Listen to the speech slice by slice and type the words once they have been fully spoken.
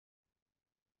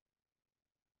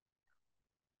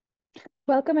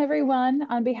Welcome, everyone.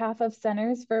 On behalf of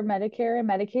Centers for Medicare and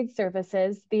Medicaid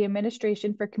Services, the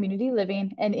Administration for Community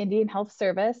Living, and Indian Health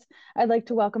Service, I'd like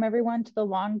to welcome everyone to the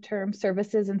Long-Term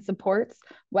Services and Supports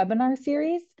webinar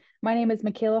series. My name is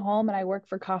Michaela Holm, and I work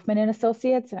for Kaufman and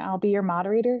Associates, and I'll be your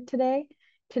moderator today.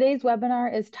 Today's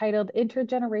webinar is titled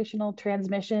Intergenerational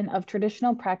Transmission of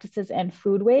Traditional Practices and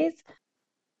Foodways.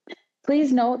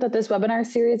 Please note that this webinar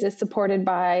series is supported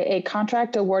by a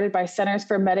contract awarded by Centers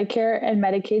for Medicare and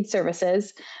Medicaid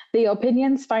Services. The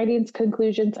opinions, findings,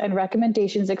 conclusions, and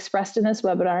recommendations expressed in this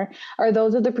webinar are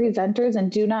those of the presenters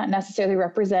and do not necessarily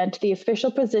represent the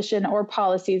official position or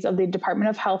policies of the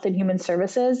Department of Health and Human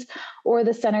Services or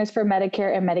the Centers for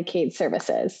Medicare and Medicaid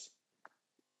Services.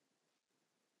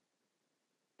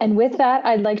 And with that,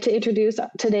 I'd like to introduce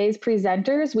today's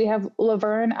presenters. We have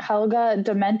Laverne Helga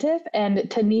Dementif and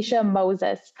Tanisha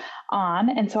Moses on.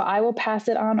 And so I will pass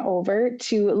it on over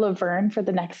to Laverne for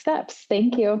the next steps.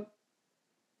 Thank you.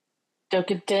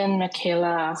 Dogadin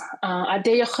Michaela.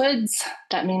 Adeyachuds,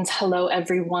 that means hello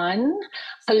everyone.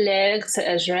 Haleg to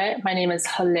Ezra. My name is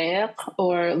Haleg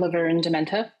or Laverne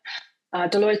Dementif.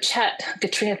 Deloy Chet,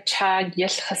 Gatrina Chag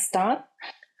Yeshhastan.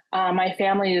 My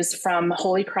family is from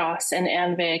Holy Cross in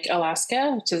Anvik,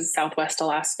 Alaska, which is Southwest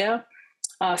Alaska.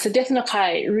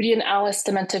 Sedithnakai, Rudy and Alice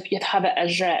Dementif Yathava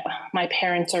Ezra. My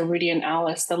parents are Rudy and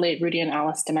Alice, the late Rudy and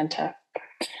Alice Dementif.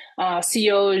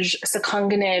 Sioj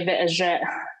Sakangane Ezra.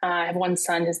 I have one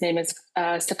son, his name is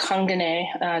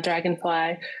Sakangane,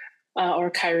 Dragonfly, or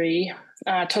Kyrie.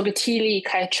 Togatili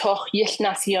Kaichoch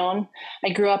Yishnacion. I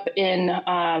grew up in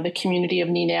the community of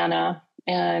Ninana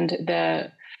and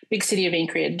the big city of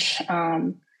Anchorage.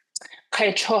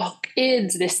 Kaichoch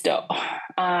is Visto.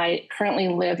 I currently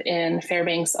live in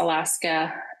Fairbanks,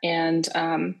 Alaska, and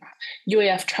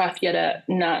UAF Trafyeta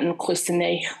Natan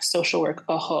Klusine social work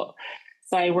Oho.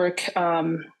 So I work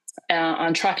on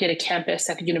Trafyeta campus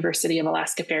at the University of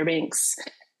Alaska Fairbanks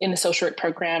in the social work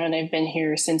program, and I've been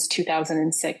here since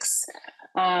 2006.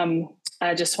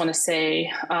 I just want to say,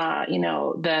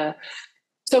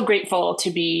 so grateful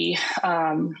to be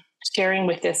sharing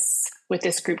with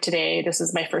this group today. This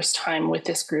is my first time with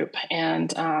this group,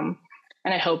 and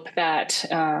I hope that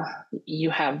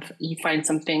you find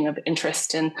something of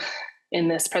interest in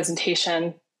this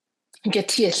presentation.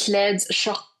 That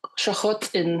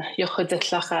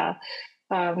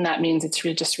means it's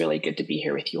just really good to be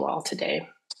here with you all today.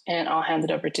 And I'll hand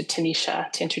it over to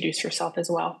Tanisha to introduce herself as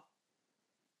well.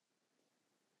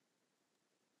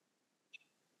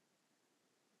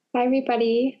 Hi,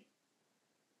 everybody.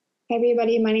 My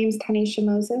name is Tanisha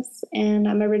Moses, and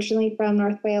I'm originally from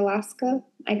North Bay, Alaska.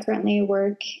 I currently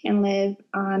work and live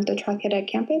on the Trafyeta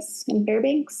campus in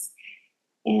Fairbanks,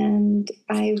 and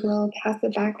I will pass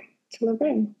it back to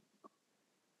Laverne.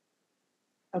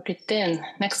 Okay, then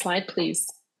next slide, please.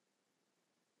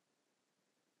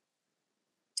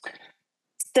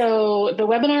 So the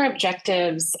webinar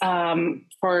objectives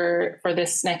for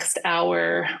this next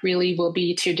hour really will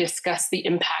be to discuss the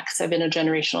impacts of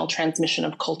intergenerational transmission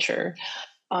of culture,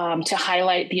 to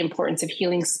highlight the importance of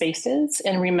healing spaces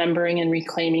and remembering and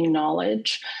reclaiming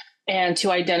knowledge, and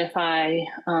to identify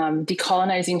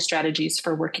decolonizing strategies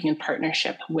for working in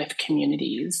partnership with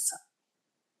communities.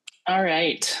 All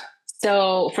right.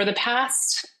 So for the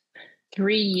past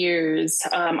 3 years,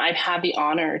 I've had the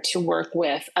honor to work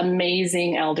with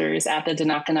amazing elders at the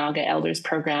Danakanaga Elders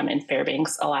Program in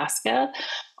Fairbanks, Alaska,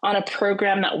 on a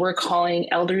program that we're calling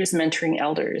Elders Mentoring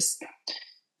Elders.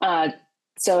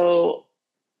 So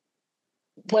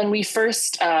when we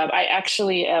first, I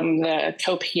actually am the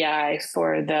co-PI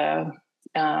for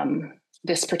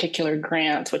this particular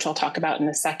grant, which I'll talk about in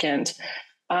a second.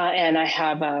 And I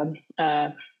have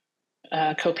a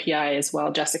co-PI as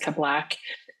well, Jessica Black.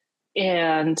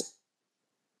 And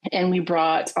we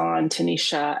brought on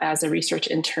Tanisha as a research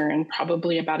intern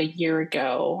probably about a year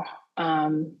ago.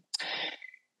 And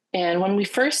when we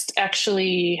first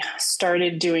actually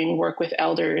started doing work with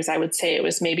elders, I would say it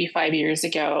was maybe 5 years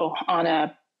ago on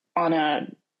a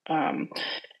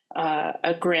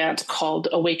grant called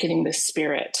Awakening the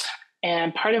Spirit.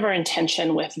 And part of our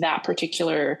intention with that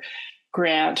particular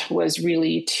grant was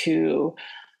really to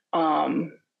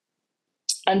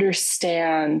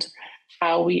understand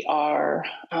how we are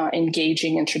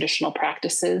engaging in traditional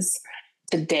practices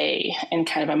today in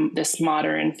kind of this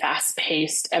modern,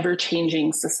 fast-paced,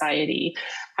 ever-changing society.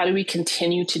 How do we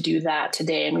continue to do that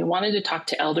today? And we wanted to talk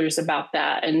to elders about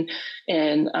that and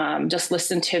just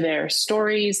listen to their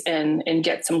stories and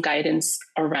get some guidance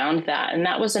around that. And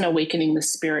that was an Awakening the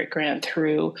Spirit grant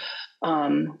through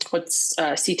what's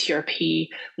CTRP,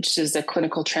 which is a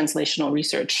clinical translational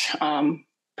research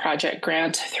project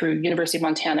grant through University of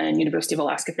Montana and University of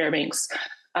Alaska Fairbanks,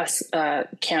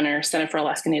 CANR, Center for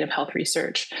Alaska Native Health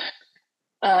Research.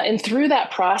 And through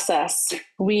that process,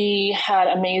 we had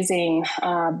amazing,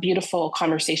 beautiful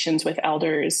conversations with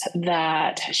elders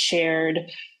that shared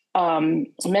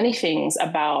many things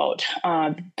about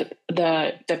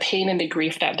the pain and the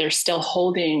grief that they're still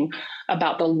holding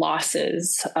about the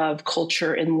losses of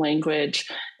culture and language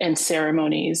and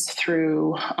ceremonies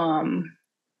through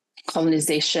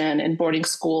colonization and boarding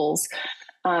schools.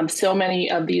 So many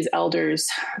of these elders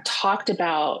talked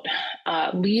about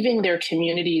leaving their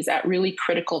communities at really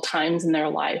critical times in their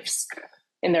lives,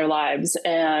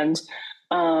 and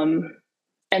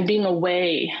being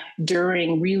away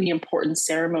during really important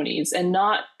ceremonies and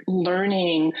not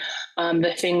learning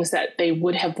the things that they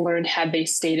would have learned had they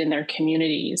stayed in their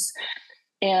communities.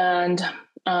 And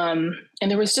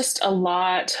there was just a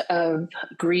lot of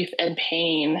grief and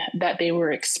pain that they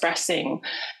were expressing,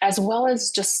 as well as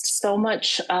just so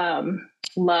much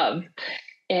love.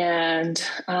 And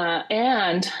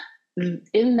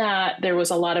in that, there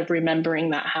was a lot of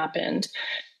remembering that happened.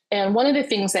 And one of the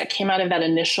things that came out of that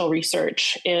initial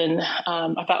research in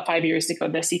about 5 years ago,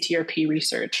 the CTRP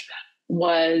research,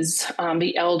 was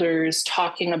the elders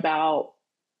talking about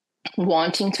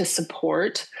wanting to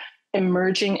support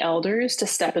emerging elders to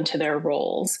step into their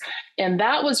roles. And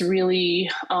that was really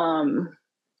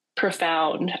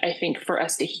profound, I think, for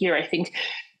us to hear. I think,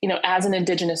 as an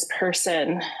Indigenous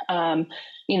person,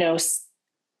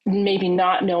 maybe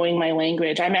not knowing my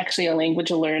language. I'm actually a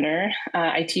language learner.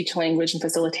 I teach language and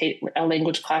facilitate a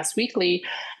language class weekly,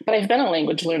 but I've been a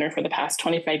language learner for the past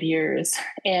 25 years.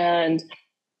 And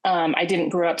I didn't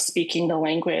grow up speaking the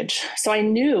language. So I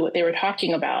knew what they were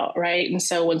talking about, right? And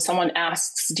so when someone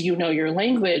asks, do you know your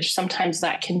language? Sometimes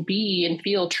that can be and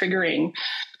feel triggering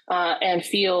and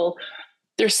feel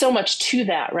there's so much to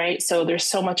that, right? So there's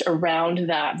so much around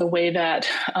that, the way that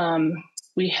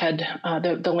we had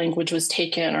the language was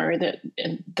taken, or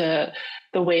the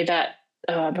way that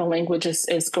the language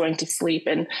is going to sleep,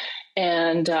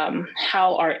 and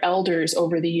how our elders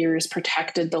over the years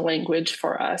protected the language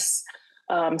for us,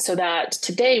 so that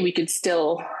today we could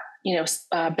still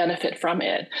benefit from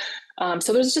it.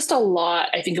 So there's just a lot,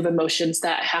 I think, of emotions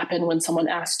that happen when someone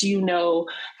asks, do you know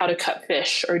how to cut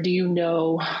fish? Or do you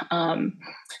know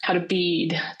how to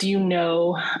bead? Do you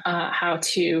know how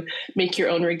to make your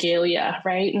own regalia,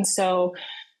 right? And so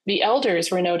the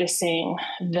elders were noticing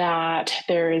that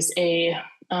there is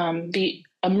the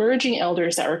emerging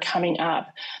elders that were coming up.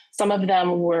 Some of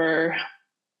them were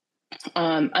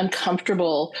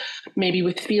uncomfortable, maybe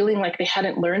with feeling like they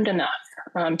hadn't learned enough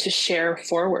to share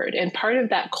forward. And part of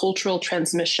that cultural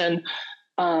transmission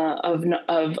of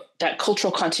that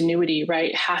cultural continuity,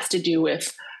 right, has to do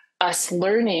with us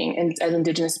learning as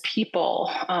Indigenous people,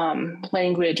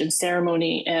 language and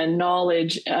ceremony and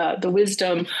knowledge, the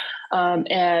wisdom,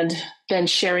 and then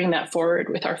sharing that forward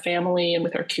with our family and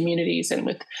with our communities and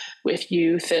with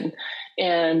youth,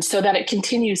 and so that it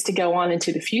continues to go on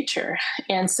into the future.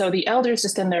 And so the elders,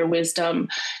 just in their wisdom,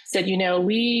 said,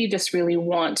 we just really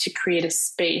want to create a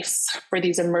space for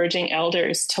these emerging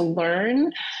elders to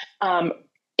learn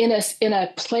in a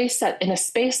space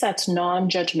that's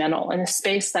non-judgmental, in a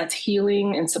space that's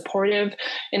healing and supportive,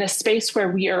 in a space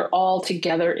where we are all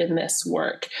together in this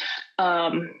work.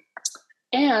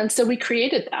 And so we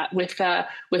created that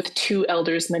with 2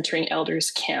 elders mentoring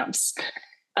elders camps.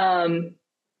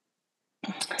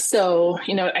 So,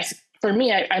 for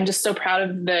me, I'm just so proud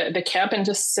of the camp and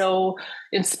just so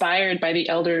inspired by the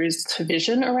elders'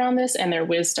 vision around this and their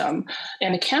wisdom.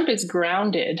 And the camp is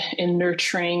grounded in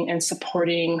nurturing and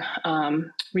supporting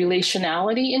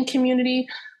relationality in community,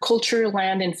 culture,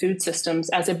 land, and food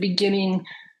systems as a beginning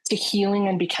to healing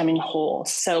and becoming whole.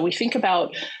 So we think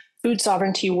about food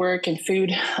sovereignty work and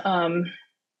food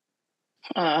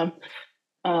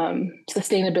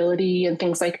sustainability and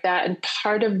things like that. And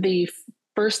part of the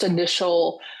first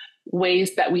initial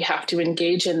ways that we have to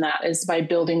engage in that is by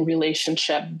building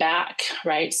relationship back,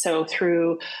 right? So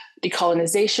through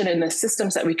decolonization and the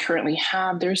systems that we currently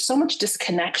have, there's so much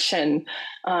disconnection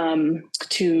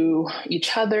to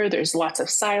each other. There's lots of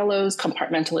silos,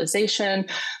 compartmentalization,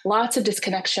 lots of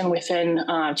disconnection within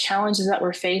challenges that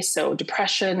we're faced. So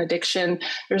depression, addiction,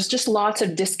 there's just lots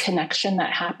of disconnection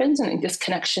that happens, and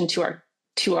disconnection to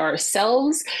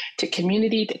ourselves, to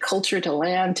community, to culture, to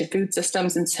land, to food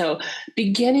systems. And so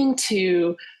beginning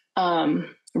to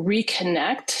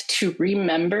reconnect, to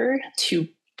remember, to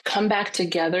come back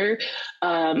together.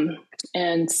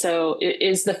 And so it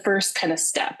is the first kind of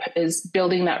step, is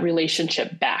building that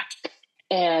relationship back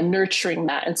and nurturing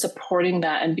that and supporting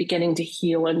that and beginning to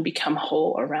heal and become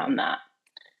whole around that.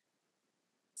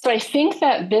 So I think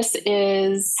that this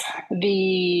is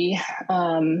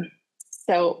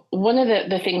so one of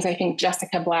the things I think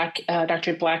Jessica Black,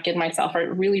 Dr. Black and myself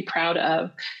are really proud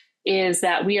of is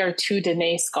that we are two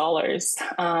Dene scholars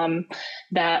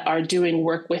that are doing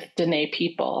work with Dene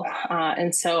people.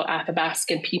 And so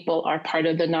Athabascan people are part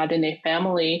of the Na-Dene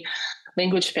family,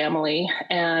 language family.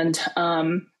 And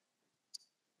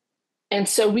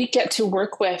so we get to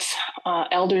work with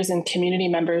elders and community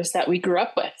members that we grew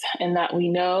up with and that we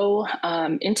know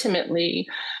intimately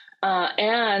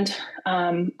and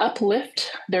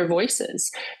uplift their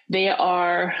voices.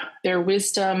 Their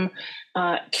wisdom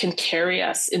can carry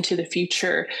us into the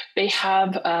future. They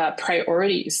have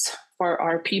priorities for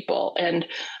our people, and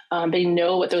they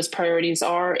know what those priorities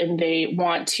are, and they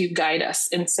want to guide us.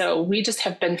 And so we just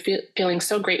have been feeling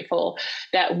so grateful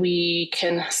that we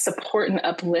can support and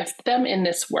uplift them in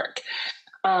this work.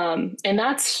 And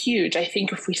that's huge. I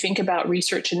think if we think about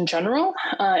research in general,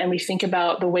 and we think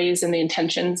about the ways and the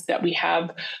intentions that we have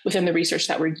within the research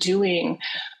that we're doing,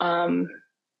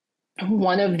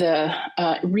 one of the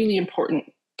really important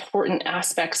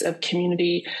aspects of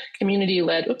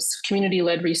community-led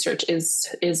research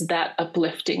is that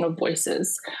uplifting of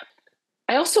voices.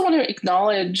 I also want to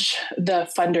acknowledge the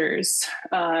funders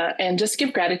and just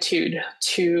give gratitude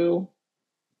to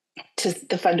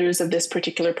the funders of this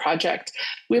particular project.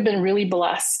 We've been really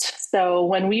blessed. So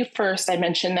when I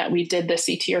mentioned that we did the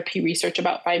CTRP research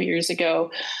about 5 years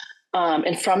ago,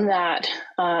 and from that,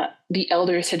 the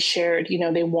elders had shared,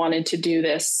 they wanted to do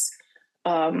this.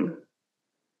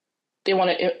 They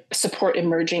want to support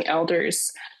emerging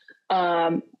elders.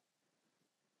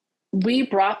 We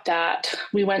brought that.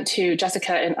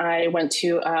 Jessica and I went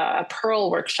to a Pearl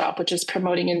workshop, which is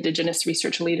promoting Indigenous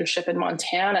research leadership in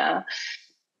Montana,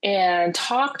 and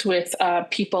talked with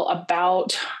people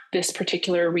about this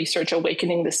particular research,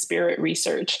 Awakening the Spirit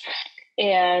research.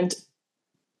 And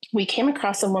we came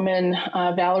across a woman,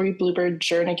 Valerie Bluebird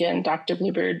Jernigan, Dr.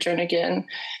 Bluebird Jernigan,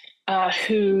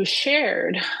 who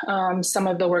shared some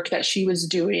of the work that she was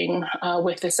doing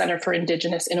with the Center for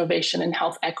Indigenous Innovation and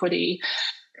Health Equity,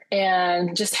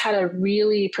 and just had a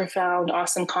really profound,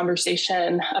 awesome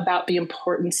conversation about the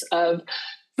importance of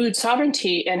food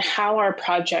sovereignty and how our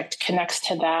project connects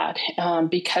to that.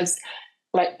 Because,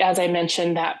 like as I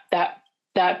mentioned,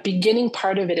 that beginning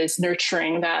part of it is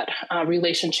nurturing that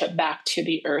relationship back to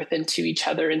the earth and to each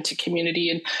other and to community,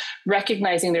 and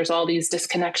recognizing there's all these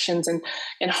disconnections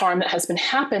and harm that has been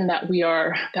happened that we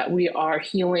are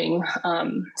healing,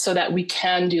 so that we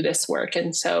can do this work.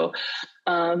 And so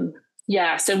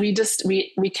so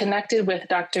we connected with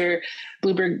Dr.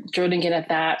 Bluebird Jernigan at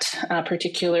that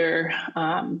particular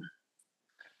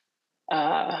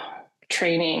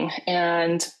training,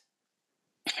 and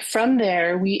from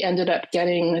there, we ended up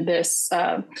getting this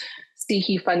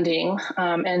CHE funding,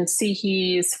 and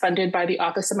CHE is funded by the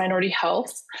Office of Minority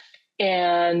Health,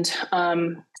 and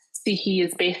CHE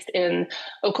is based in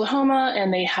Oklahoma,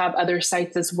 and they have other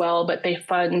sites as well, but they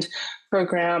fund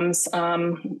programs,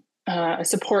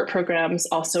 support programs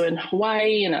also in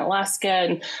Hawaii and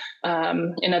Alaska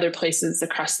and in other places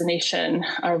across the nation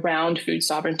around food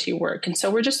sovereignty work. And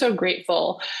so we're just so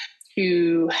grateful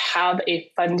to have a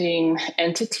funding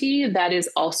entity that is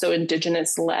also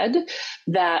Indigenous led,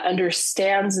 that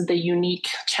understands the unique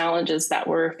challenges that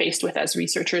we're faced with as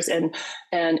researchers and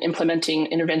implementing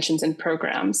interventions and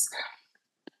programs.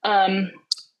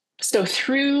 So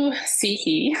through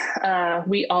CHE,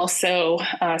 we also,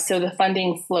 so the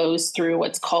funding flows through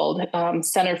what's called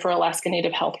Center for Alaska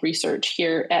Native Health Research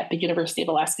here at the University of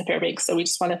Alaska Fairbanks. So we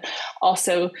just want to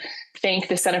also thank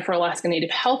the Center for Alaska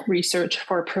Native Health Research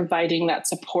for providing that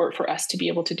support for us to be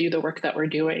able to do the work that we're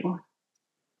doing.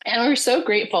 And we're so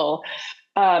grateful,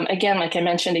 again, like I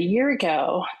mentioned a year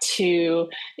ago, to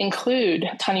include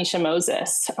Tanisha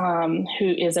Moses, who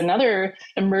is another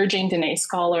emerging Dene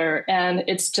scholar. And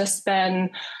it's just been,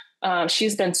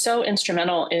 she's been so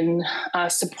instrumental in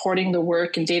supporting the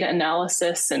work and data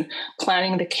analysis and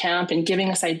planning the camp and giving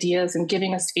us ideas and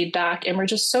giving us feedback. And we're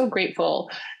just so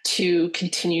grateful to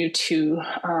continue to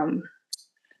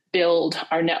build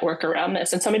our network around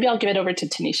this. And so maybe I'll give it over to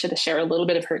Tanisha to share a little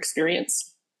bit of her experience.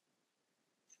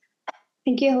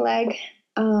 Thank you, Haleg.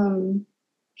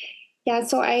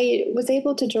 So I was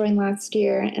able to join last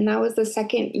year, and that was the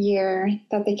second year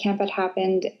that the camp had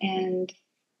happened. And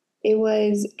it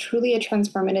was truly a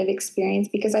transformative experience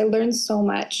because I learned so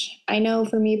much. I know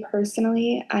for me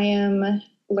personally, I am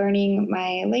learning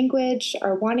my language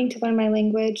or wanting to learn my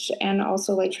language, and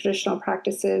also like traditional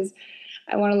practices.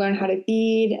 I want to learn how to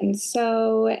bead and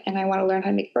sew, and I want to learn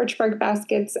how to make birch bark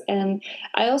baskets. And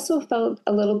I also felt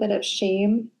a little bit of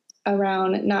shame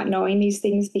around not knowing these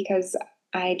things because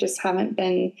I just haven't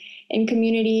been in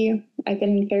community. I've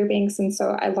been in Fairbanks, and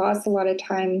so I lost a lot of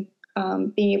time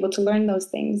being able to learn those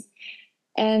things.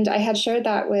 And I had shared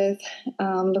that with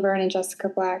Laverne and Jessica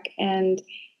Black, and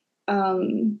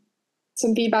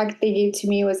some feedback they gave to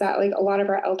me was that like a lot of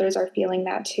our elders are feeling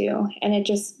that too. And it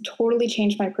just totally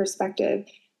changed my perspective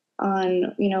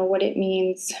on, what it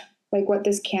means, like what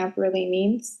this camp really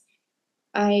means.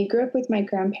 I grew up with my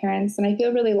grandparents, and I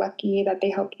feel really lucky that they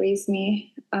helped raise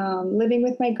me. Living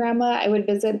with my grandma, I would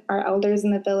visit our elders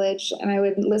in the village, and I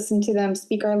would listen to them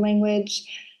speak our language.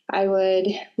 I would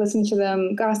listen to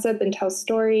them gossip and tell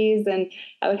stories, and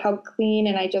I would help clean.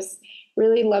 And I just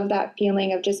really love that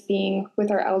feeling of just being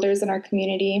with our elders in our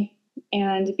community.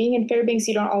 And being in Fairbanks,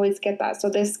 you don't always get that. So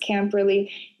this camp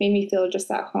really made me feel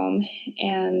just at home.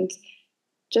 And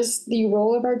just the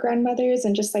role of our grandmothers,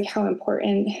 and just like how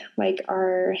important like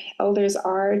our elders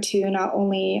are to not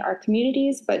only our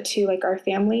communities, but to like our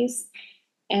families.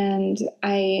 And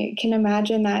I can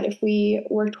imagine that if we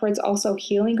work towards also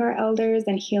healing our elders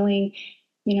and healing,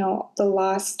 the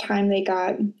lost time they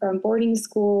got from boarding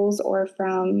schools or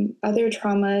from other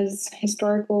traumas,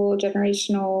 historical,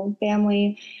 generational,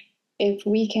 family, if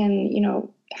we can,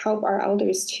 help our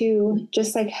elders too,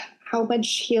 just like how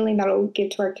much healing that'll give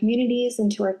to our communities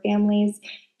and to our families,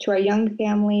 to our young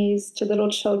families, to little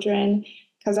children,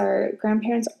 because our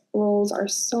grandparents' roles are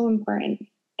so important.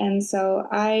 And so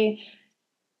I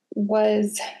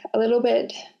was a little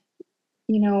bit,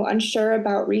 unsure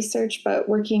about research, but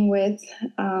working with,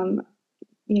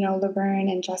 Laverne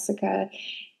and Jessica,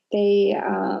 they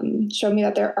showed me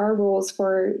that there are roles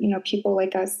for, people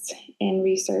like us in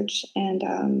research.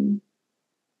 And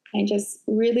I just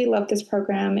really love this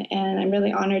program, and I'm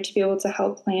really honored to be able to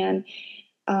help plan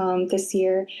this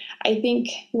year. I think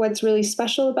what's really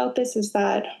special about this is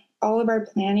that all of our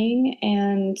planning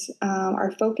and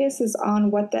our focus is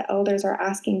on what the elders are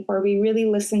asking for. We really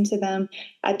listen to them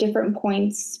at different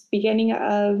points, beginning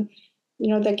of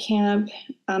the camp,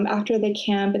 after the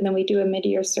camp, and then we do a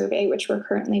mid-year survey, which we're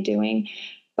currently doing.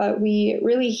 But we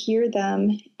really hear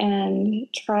them and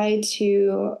try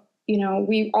to,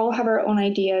 we all have our own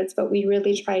ideas, but we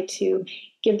really try to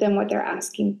give them what they're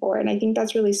asking for. And I think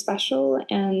that's really special.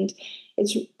 And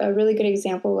it's a really good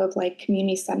example of like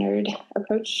community-centered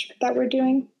approach that we're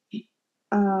doing.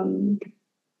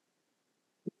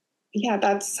 Yeah,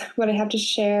 that's what I have to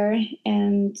share.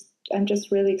 And I'm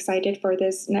just really excited for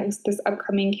this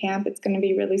upcoming camp. It's going to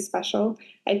be really special.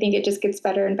 I think it just gets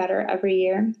better and better every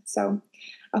year. So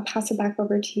I'll pass it back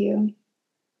over to you.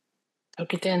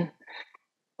 Okay, then.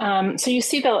 So you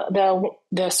see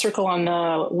the circle on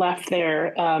the left there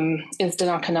is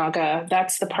Denakanaga.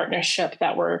 That's the partnership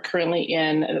that we're currently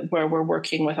in, where we're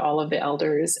working with all of the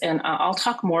elders. And I'll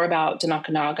talk more about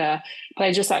Denakanaga, but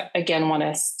I just again want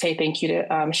to say thank you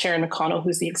to Sharon McConnell,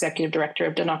 who's the executive director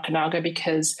of Denakanaga,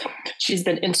 because she's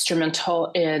been instrumental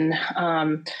in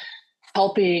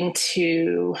helping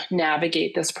to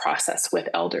navigate this process with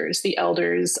elders. The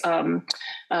elders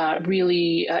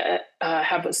really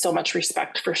have so much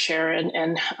respect for Sharon,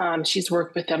 and she's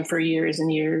worked with them for years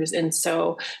and years. And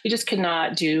so we just could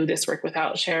not do this work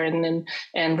without Sharon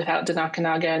and without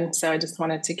Denakanaga. And so I just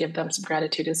wanted to give them some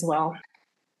gratitude as well.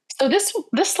 So this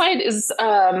slide is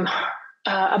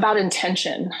about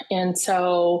intention. And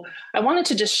so I wanted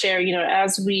to just share,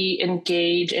 as we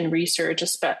engage in research,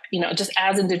 just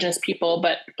as Indigenous people,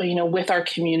 but, with our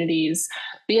communities,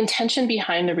 the intention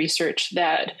behind the research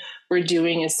that we're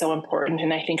doing is so important.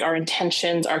 And I think our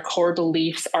intentions, our core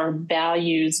beliefs, our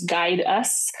values guide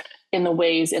us in the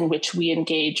ways in which we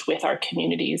engage with our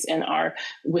communities and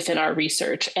within our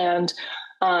research. And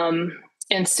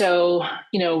so,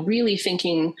 really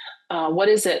thinking, what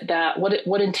is it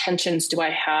what intentions do I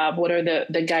have? What are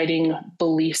the guiding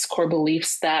beliefs, core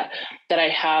beliefs that I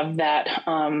have that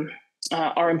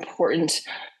are important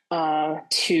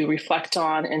to reflect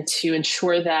on and to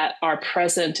ensure that are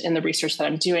present in the research that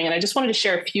I'm doing? And I just wanted to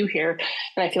share a few here,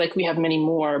 and I feel like we have many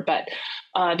more, but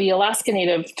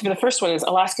the first one is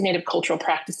Alaska Native cultural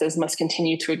practices must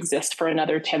continue to exist for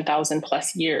another 10,000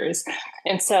 plus years.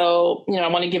 And so, I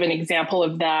want to give an example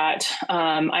of that.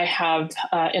 I have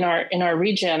in our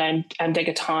region, I'm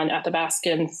Degaton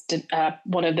Athabascan,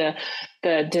 one of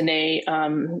the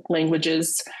Dene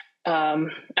languages,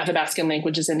 Athabascan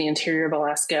languages in the interior of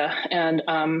Alaska. And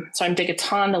so I'm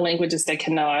Degaton, the language is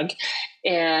Dekanag,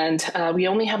 and we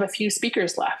only have a few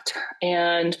speakers left.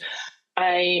 And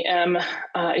I am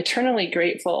eternally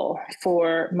grateful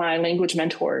for my language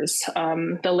mentors,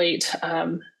 the late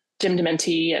Jim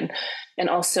Dementi, and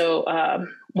also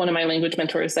one of my language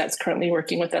mentors that's currently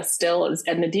working with us still is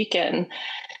Edna Deacon.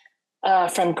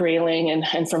 from Grayling,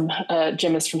 and from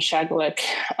Jim is from Shagaluk,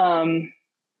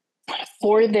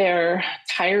 for their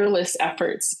tireless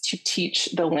efforts to teach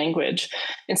the language.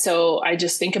 And so I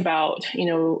just think about,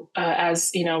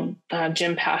 as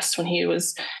Jim passed when he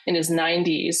was in his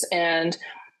 90s, and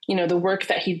the work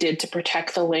that he did to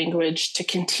protect the language, to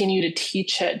continue to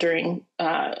teach it during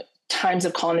times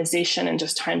of colonization and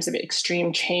just times of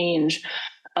extreme change.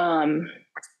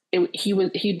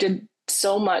 He did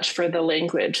so much for the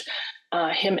language,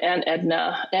 him and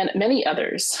Edna and many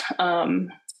others,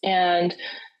 and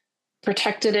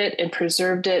protected it and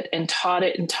preserved it and taught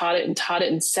it and taught it and taught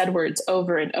it and said words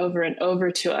over and over and over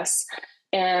to us.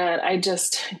 And I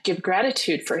just give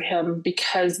gratitude for him,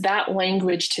 because that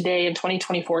language today in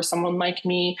 2024, someone like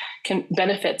me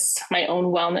benefits my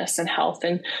own wellness and health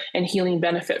and healing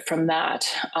benefit from that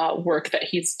work that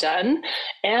he's done,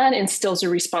 and instills a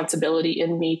responsibility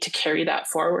in me to carry that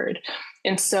forward.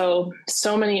 And so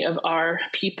many of our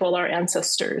people, our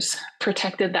ancestors,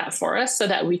 protected that for us so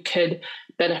that we could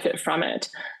benefit from it.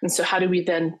 And so how do we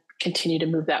then continue to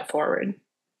move that forward?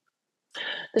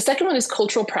 The second one is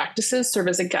cultural practices serve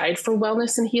as a guide for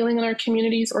wellness and healing in our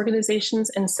communities, organizations,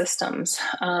 and systems.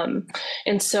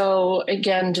 And so,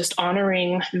 again, just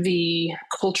honoring the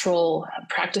cultural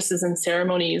practices and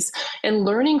ceremonies and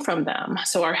learning from them.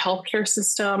 So our healthcare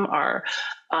system, our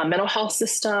mental health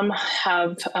system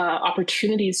have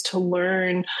opportunities to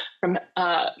learn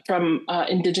from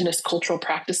Indigenous cultural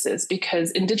practices,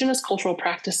 because Indigenous cultural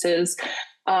practices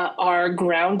are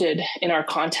grounded in our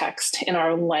context, in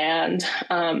our land,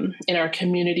 in our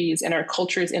communities, in our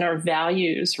cultures, in our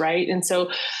values, right? And so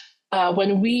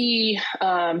when we,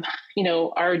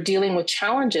 are dealing with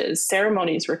challenges,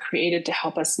 ceremonies were created to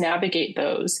help us navigate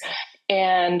those.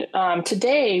 And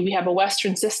today we have a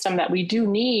Western system that we do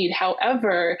need.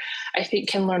 However, I think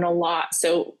can learn a lot.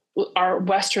 So our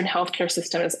Western healthcare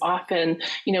system is often,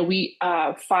 we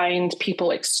find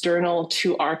people external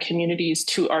to our communities,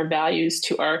 to our values,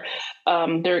 to our,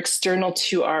 they're external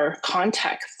to our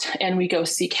context, and we go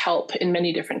seek help in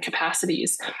many different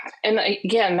capacities. And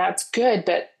again, that's good,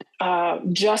 but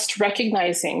just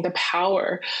recognizing the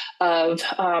power of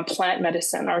plant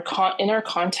medicine, in our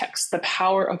context, the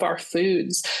power of our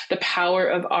foods, the power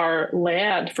of our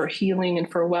land for healing and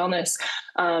for wellness.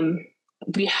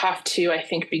 We have to, I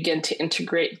think, begin to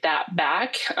integrate that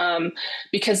back,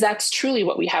 because that's truly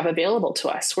what we have available to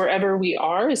us. Wherever we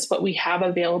are is what we have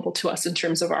available to us in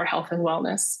terms of our health and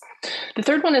wellness. The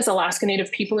third one is Alaska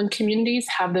Native people and communities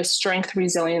have the strength,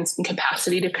 resilience, and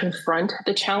capacity to confront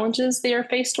the challenges they are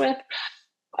faced with.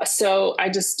 So I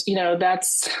just,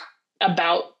 that's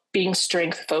about being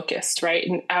strength focused, right?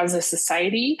 And as a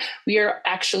society, we are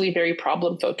actually very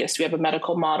problem focused. We have a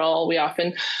medical model. We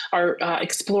often are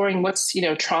exploring what's,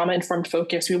 trauma informed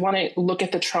focus. We want to look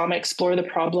at the trauma, explore the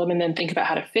problem, and then think about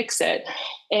how to fix it.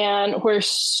 And where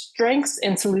strengths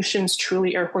and solutions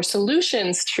truly, or where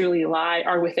solutions truly lie,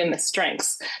 are within the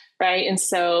strengths. Right.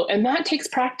 And that takes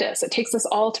practice. It takes us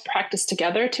all to practice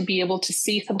together to be able to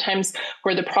see sometimes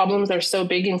where the problems are so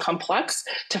big and complex,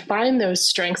 to find those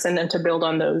strengths and then to build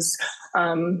on those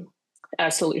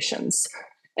as solutions.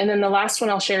 And then the last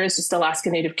one I'll share is just Alaska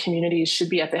Native communities should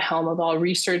be at the helm of all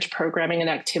research, programming, and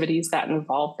activities that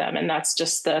involve them. And that's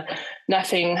just the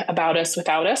nothing about us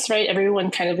without us, right? Everyone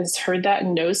kind of has heard that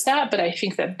and knows that, but I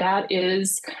think that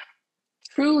is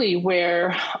truly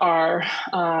where our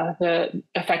the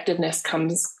effectiveness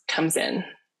comes in.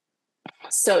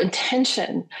 So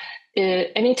intention,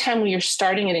 anytime we are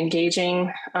starting and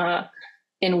engaging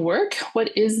in work,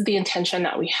 what is the intention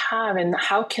that we have, and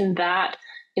how can that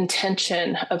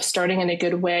intention of starting in a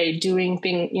good way, doing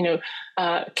things,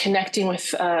 connecting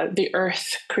with the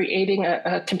earth, creating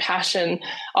a compassion,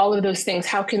 all of those things,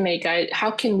 how can they guide? How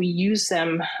can we use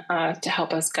them to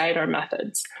help us guide our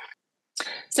methods?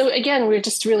 So again, we're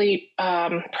just really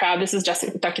proud. This is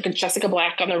Dr. Jessica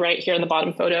Black on the right here in the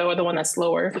bottom photo, or the one that's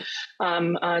lower,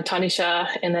 Tanisha,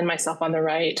 and then myself on the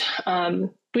right.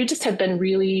 We just have been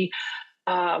really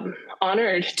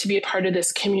honored to be a part of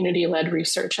this community-led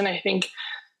research. And I think,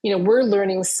 we're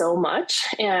learning so much,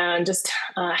 and just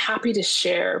happy to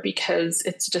share, because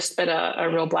it's just been a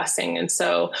real blessing. And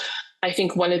so I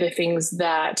think one of the things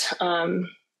that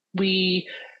we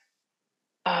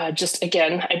just,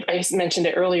 again, I mentioned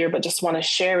it earlier, but just want to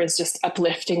share is just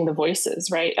uplifting the voices,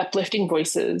 right? Uplifting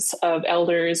voices of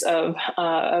elders, of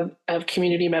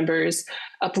community members,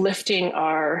 uplifting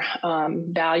our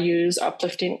values,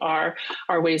 uplifting our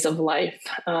ways of life.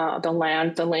 The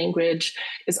land, the language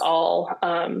is all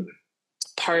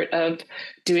part of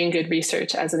doing good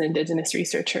research as an Indigenous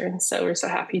researcher. And so we're so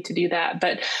happy to do that.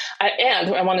 But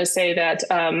I want to say that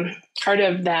part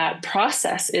of that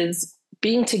process is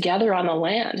being together on the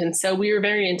land. And so we were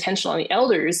very intentional. The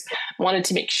elders wanted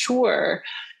to make sure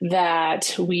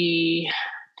that we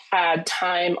had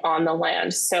time on the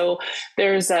land. So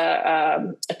there's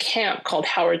a camp called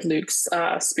Howard Luke's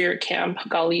Spirit Camp,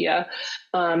 Galia,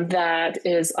 that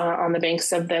is on the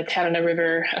banks of the Canada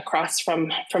River across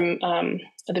from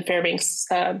the Fairbanks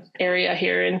area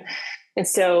here. And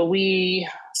so we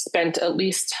spent at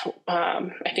least,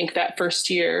 I think that first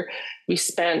year, we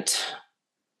spent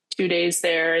 2 days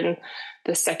there, and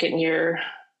the second year,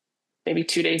 maybe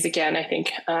 2 days again, I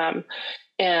think.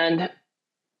 And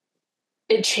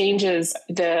it changes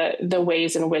the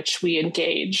ways in which we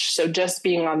engage. So just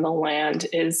being on the land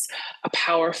is a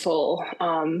powerful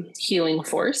healing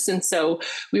force. And so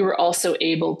we were also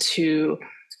able to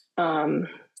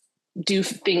do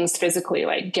things physically,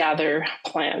 like gather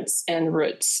plants and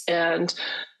roots and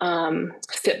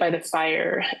sit by the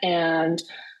fire and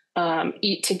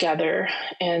eat together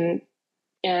and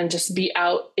just be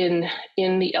out in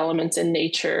the elements in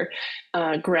nature,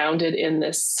 grounded in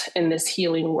this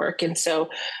healing work. And so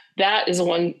that is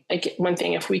one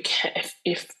thing.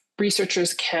 If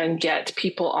researchers can get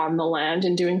people on the land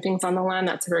and doing things on the land,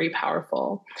 that's very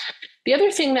powerful. The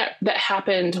other thing that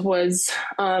happened was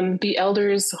the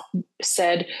elders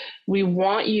said, we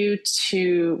want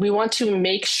to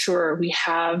make sure we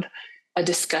have a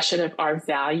discussion of our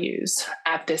values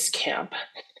at this camp.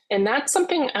 And that's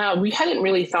something we hadn't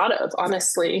really thought of,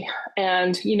 honestly.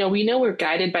 And, we know we're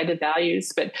guided by the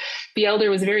values, but the elder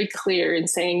was very clear in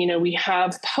saying, we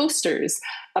have posters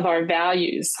of our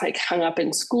values, like hung up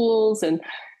in schools and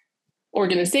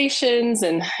organizations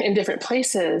and in different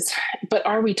places, but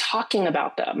are we talking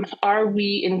about them? Are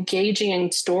we engaging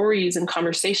in stories and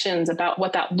conversations about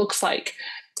what that looks like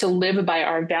to live by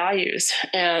our values?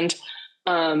 And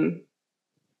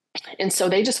so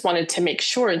they just wanted to make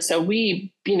sure. And so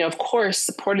we, of course,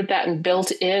 supported that and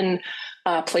built in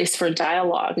a place for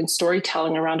dialogue and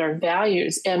storytelling around our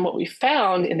values. And what we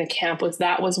found in the camp was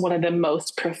that was one of the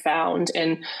most profound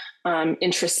and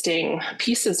interesting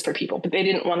pieces for people, but they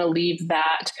didn't want to leave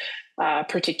that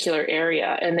particular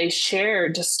area. And they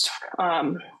shared just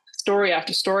story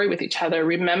after story with each other,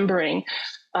 remembering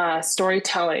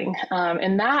storytelling,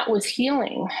 and that was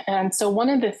healing. And so one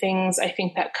of the things I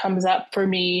think that comes up for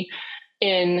me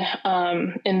in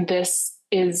this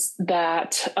is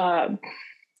that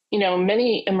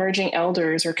many emerging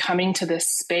elders are coming to this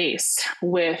space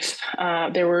with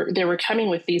they were coming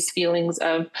with these feelings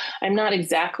of, I'm not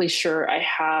exactly sure I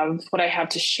have what I have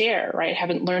to share, right? I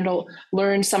haven't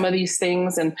learned some of these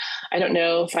things, and I don't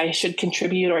know if I should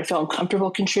contribute or I feel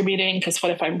uncomfortable contributing, because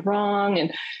what if I'm wrong?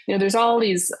 And there's all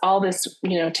this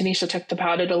Tanisha talked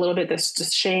about it a little bit, this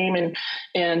just shame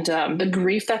and the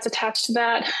grief that's attached to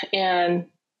that. And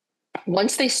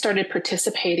once they started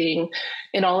participating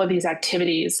in all of these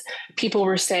activities, people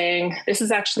were saying, this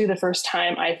is actually the first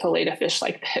time I filleted a fish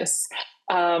like this.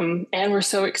 And we're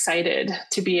so excited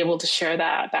to be able to share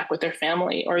that back with their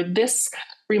family. Or this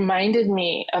reminded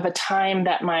me of a time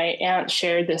that my aunt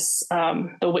shared this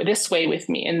this way with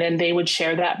me, and then they would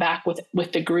share that back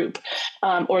with the group.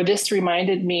 Or this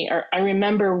reminded me, or I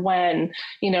remember when,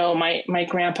 my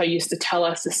grandpa used to tell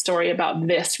us a story about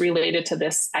this related to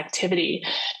this activity.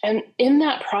 And in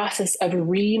that process of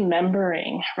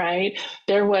remembering, right,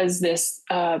 there's just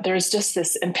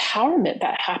this empowerment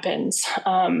that happens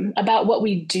about what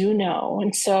we do know.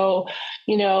 And so,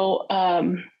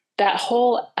 that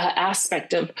whole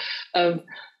aspect of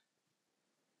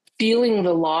feeling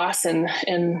the loss and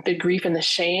the grief and the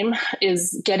shame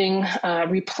is getting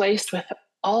replaced with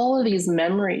all of these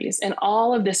memories and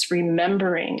all of this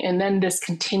remembering, and then this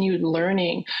continued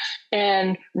learning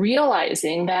and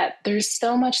realizing that there's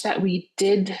so much that we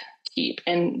did keep,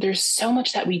 and there's so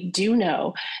much that we do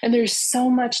know, and there's so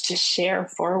much to share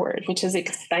forward, which is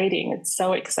exciting. It's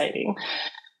so exciting.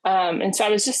 And so I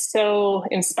was just so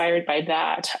inspired by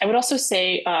that. I would also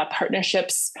say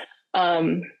partnerships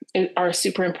are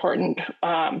super important.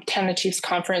 Canada Chiefs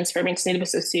Conference, Fairbanks Native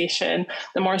Association,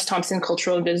 the Morris Thompson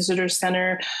Cultural and Visitors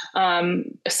Center,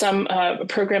 some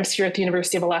programs here at the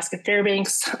University of Alaska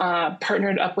Fairbanks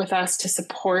partnered up with us to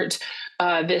support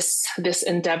this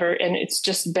endeavor. And it's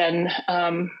just been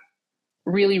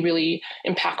really, really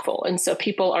impactful. And so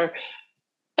people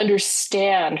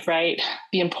understand, right,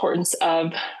 the importance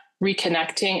of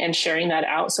reconnecting and sharing that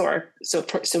out, so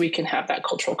we can have that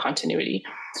cultural continuity.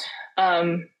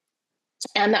 And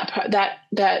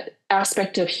that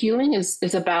aspect of healing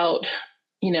is about,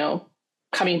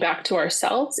 coming back to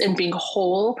ourselves and being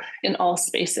whole in all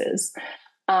spaces.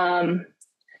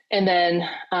 And then,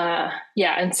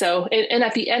 and so, and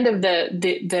at the end of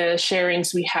the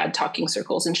sharings, we had talking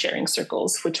circles and sharing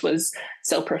circles, which was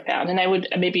so profound. And I would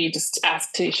maybe just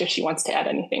ask Tanisha if she wants to add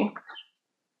anything.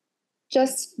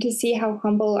 Just to see how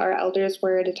humble our elders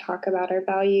were to talk about our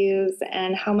values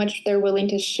and how much they're willing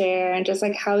to share, and just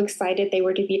like how excited they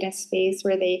were to be in a space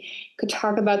where they could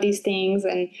talk about these things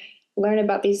and learn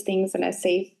about these things in a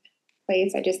safe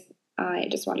place. I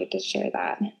just wanted to share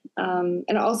that.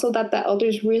 And also that the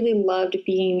elders really loved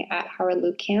being at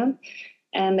Haraluk camp,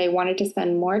 and they wanted to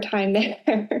spend more time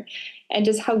there, and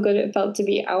just how good it felt to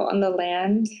be out on the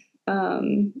land.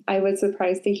 I was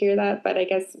surprised to hear that, but I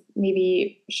guess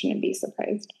maybe shouldn't be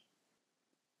surprised.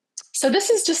 So this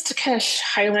is just kind of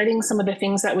highlighting some of the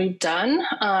things that we've done.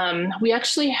 We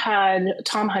actually had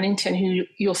Tom Huntington, who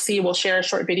you'll see, will share a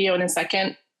short video in a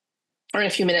second, or in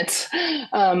a few minutes,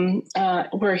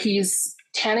 where he's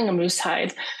tanning a moose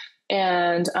hide.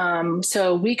 And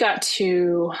so we got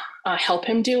to help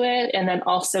him do it, and then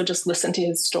also just listen to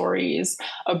his stories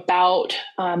about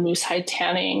moose hide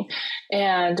tanning,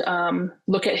 and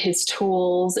look at his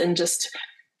tools and just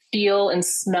feel and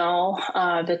smell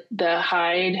the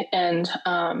hide, and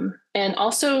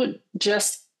also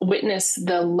just witness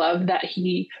the love that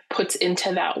he puts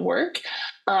into that work.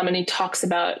 And he talks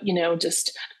about,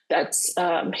 just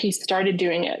he started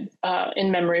doing it in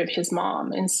memory of his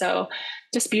mom. And so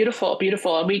just beautiful.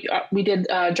 We did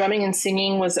drumming and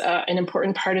singing was an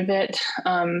important part of it,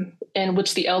 in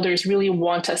which the elders really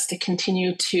want us to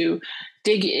continue to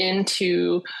dig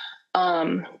into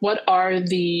what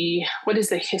is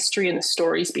the history and the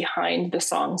stories behind the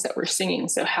songs that we're singing.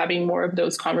 So having more of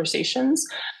those conversations.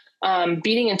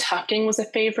 Beating and tufting was a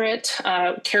favorite.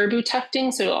 Caribou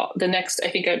tufting. So the next, I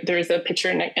think there's a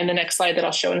picture in the next slide that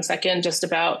I'll show in a second, just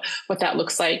about what that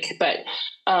looks like. But,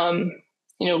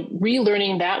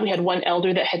 relearning that. We had one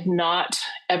elder that had not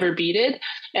ever beaded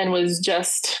and was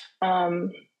just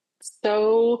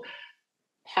so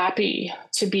happy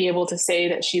to be able to say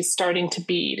that she's starting to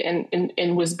bead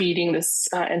and was beading this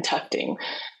and tufting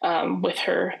with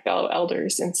her fellow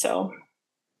elders. And so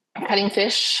cutting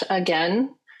fish,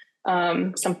 again,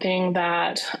 something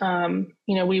that,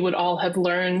 we would all have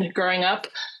learned growing up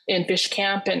in fish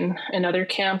camp and other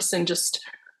camps, and just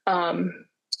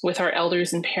with our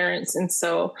elders and parents. And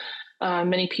so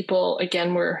many people,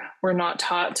 again, were not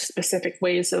taught specific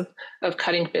ways of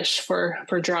cutting fish for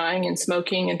drying and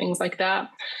smoking and things like that.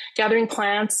 Gathering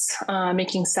plants,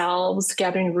 making salves,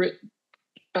 gathering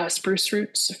spruce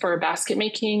roots for basket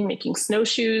making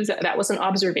snowshoes. That was an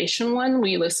observation one.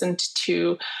 We listened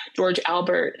to George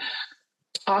Albert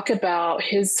talk about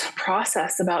his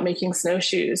process about making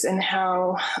snowshoes, and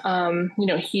how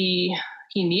he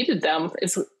needed them.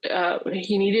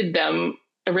 He needed them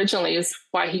originally, is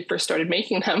why he first started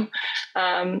making them,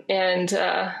 and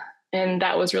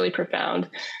that was really profound.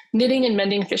 Knitting and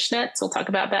mending fishnets, we'll talk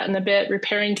about that in a bit.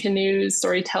 Repairing canoes,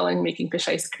 storytelling, making fish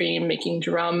ice cream, making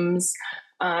drums,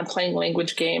 playing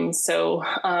language games. So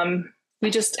we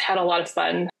just had a lot of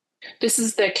fun. This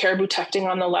is the caribou tufting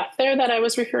on the left there that I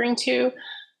was referring to.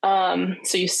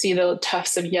 So you see the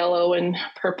tufts of yellow and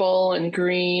purple and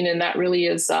green, and that really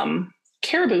is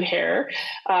caribou hair,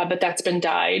 but that's been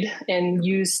dyed and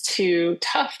used to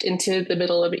tuft into the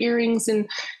middle of earrings and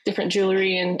different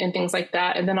jewelry and things like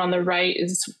that. And then on the right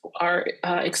is our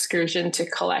excursion to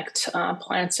collect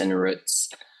plants and roots.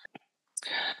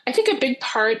 I think a big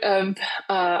part of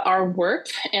our work,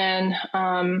 and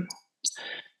I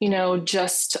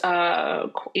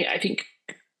think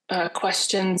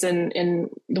questions and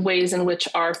the ways in which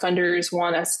our funders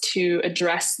want us to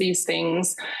address these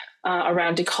things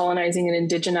around decolonizing and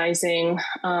indigenizing,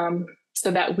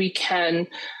 so that we can,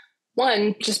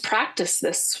 one, just practice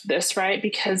this, right?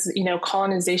 Because,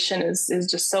 colonization is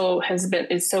so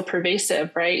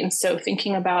pervasive, right? And so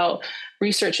thinking about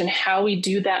research and how we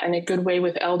do that in a good way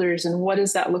with elders, and what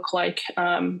does that look like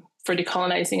for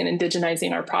decolonizing and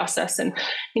indigenizing our process. And,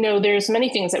 there's many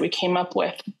things that we came up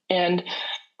with. And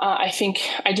I think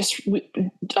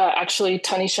actually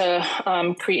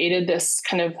Tanisha created this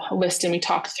kind of list, and we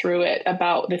talked through it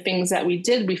about the things that we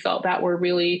did. We felt that were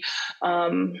really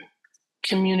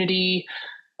community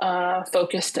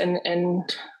focused and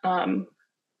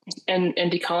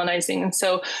decolonizing. And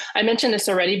so I mentioned this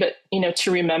already, but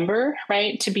to remember,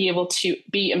 right, to be able to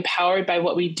be empowered by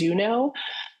what we do know,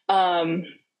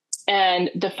 and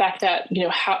the fact that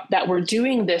that we're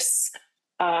doing this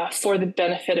for the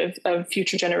benefit of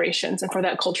future generations, and for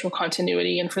that cultural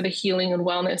continuity, and for the healing and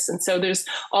wellness. And so there's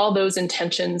all those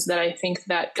intentions that I think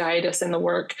that guide us in the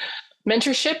work.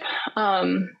 Mentorship.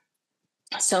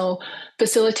 So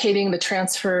facilitating the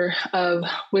transfer of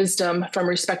wisdom from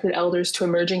respected elders to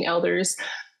emerging elders,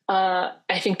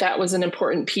 I think that was an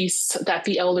important piece that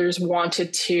the elders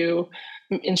wanted to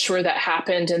ensure that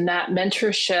happened. And that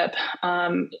mentorship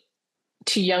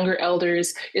to younger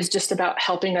elders is just about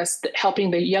helping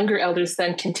the younger elders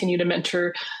then continue to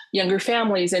mentor younger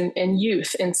families and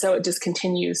youth. And so it just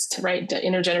continues to, right,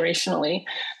 intergenerationally.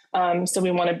 So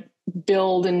we want to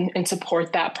build and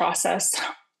support that process.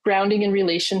 Grounding in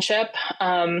relationship.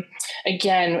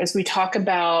 Again, as we talk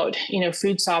about,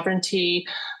 food sovereignty,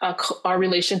 our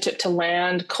relationship to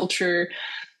land, culture,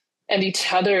 and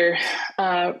each other,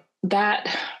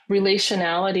 that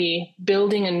relationality,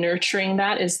 building and nurturing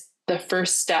that is the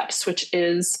first steps, which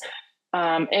is,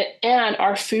 and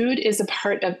our food is a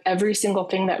part of every single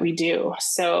thing that we do.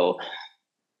 So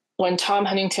when Tom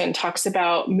Huntington talks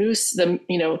about moose,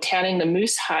 tanning the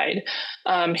moose hide,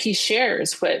 he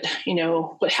shares what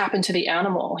happened to the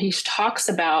animal. He talks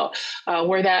about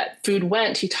where that food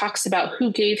went. He talks about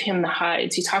who gave him the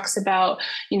hides. He talks about,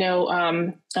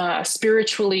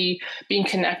 spiritually being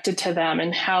connected to them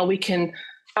and how we can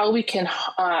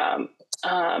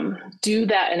do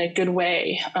that in a good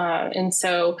way. And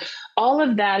so all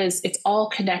of that it's all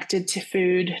connected to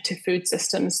food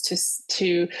systems,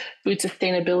 to food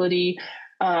sustainability.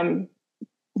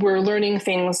 We're learning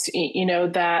things,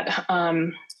 that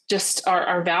just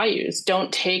our values.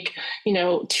 Don't take,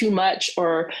 too much,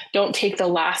 or don't take the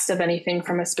last of anything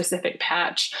from a specific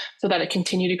patch so that it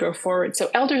continue to go forward.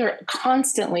 So elders are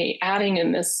constantly adding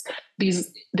in this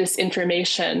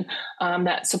information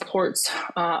that supports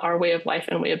our way of life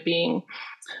and way of being.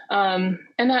 And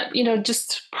that,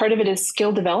 just part of it is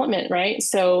skill development, right?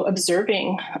 So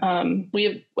observing, we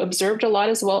have observed a lot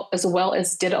as well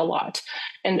as did a lot.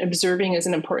 And observing is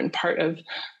an important part of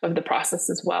the process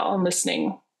as well, and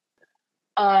listening.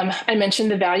 I mentioned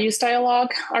the values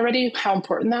dialogue already, how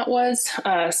important that was.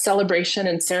 Celebration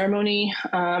and ceremony,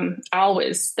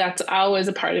 that's always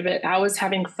a part of it. Always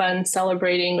having fun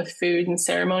celebrating with food and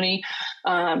ceremony.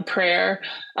 Prayer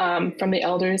from the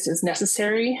elders is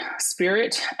necessary.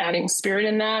 Spirit, adding spirit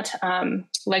in that.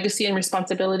 Legacy and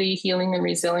responsibility, healing and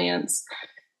resilience.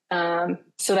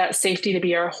 So that safety to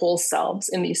be our whole selves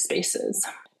in these spaces.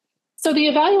 So the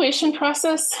evaluation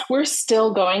process, we're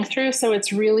still going through, so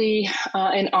it's really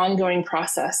an ongoing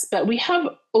process. But we have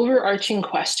overarching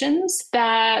questions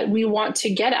that we want to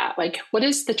get at, like what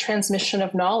is the transmission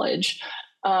of knowledge?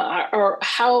 Or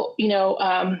how,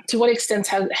 to what extent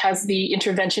has the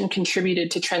intervention contributed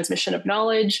to transmission of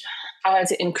knowledge? How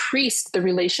has it increased the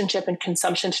relationship and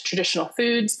consumption to traditional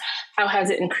foods? How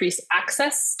has it increased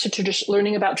access to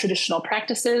learning about traditional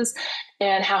practices?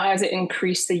 And how has it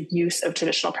increased the use of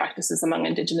traditional practices among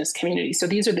Indigenous communities? So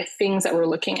these are the things that we're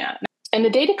looking at. And the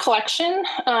data collection,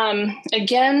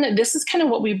 again, this is kind of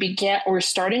what we're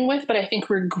starting with, but I think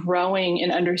we're growing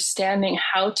in understanding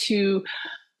how to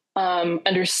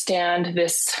understand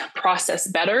this process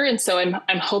better. And so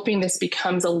I'm hoping this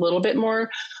becomes a little bit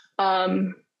more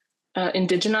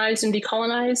indigenized and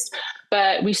decolonized.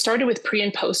 But we started with pre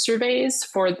and post surveys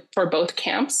for both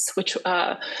camps, which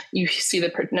you see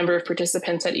the number of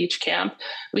participants at each camp.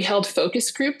 We held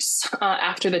focus groups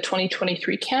after the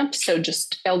 2023 camp. So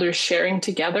just elders sharing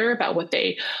together about what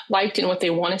they liked and what they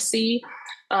want to see.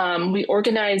 We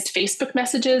organized Facebook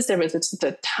messages. There was just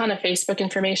a ton of Facebook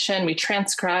information. We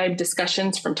transcribed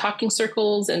discussions from talking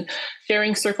circles and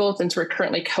sharing circles, and so we're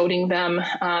currently coding them.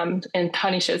 And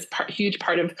Tanisha is a huge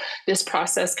part of this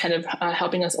process, kind of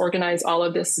helping us organize all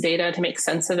of this data to make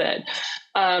sense of it.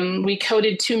 We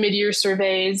coded 2 mid-year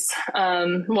surveys,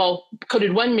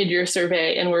 coded 1 mid-year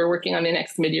survey, and we're working on the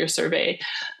next mid-year survey.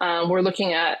 We're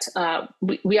looking at,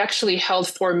 we actually held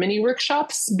 4 mini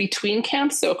workshops between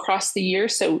camps, so across the year.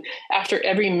 So after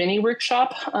every mini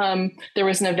workshop, there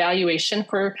was an evaluation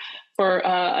for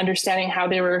understanding how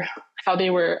they were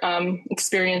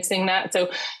experiencing that. So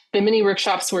the mini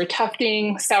workshops were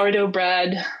tufting, sourdough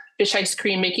bread,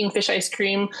 making fish ice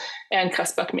cream, and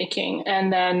cussbuck making.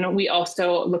 And then we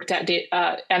also looked at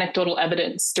anecdotal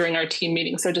evidence during our team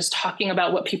meeting. So just talking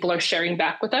about what people are sharing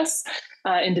back with us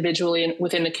individually and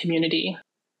within the community.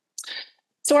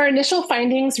 So our initial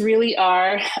findings really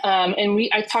are,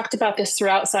 I talked about this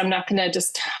throughout, so I'm not going to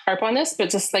just harp on this,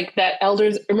 but just like that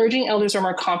emerging elders are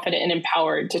more confident and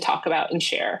empowered to talk about and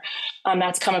share.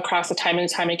 That's come across time and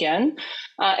time again.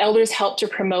 Elders help to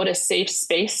promote a safe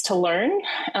space to learn.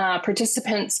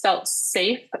 Participants felt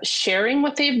safe sharing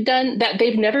what they've done, that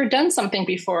they've never done something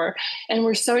before. And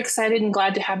we're so excited and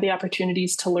glad to have the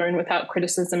opportunities to learn without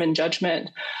criticism and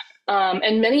judgment.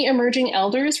 And many emerging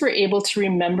elders were able to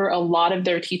remember a lot of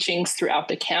their teachings throughout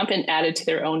the camp and added to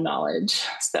their own knowledge.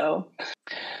 So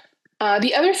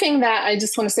the other thing that I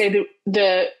just want to say,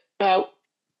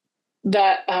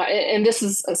 and this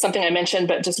is something I mentioned,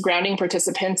 but just grounding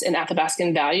participants in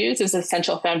Athabascan values is an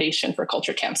essential foundation for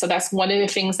culture camp. So that's one of the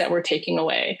things that we're taking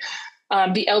away.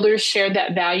 The elders shared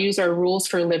that values are rules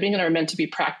for living and are meant to be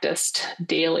practiced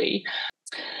daily.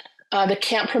 The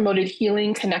camp promoted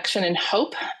healing, connection, and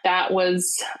hope. That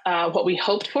was what we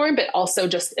hoped for, but also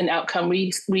just an outcome.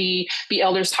 The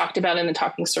elders talked about in the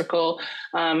talking circle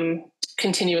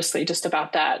continuously just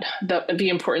about that, the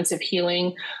importance of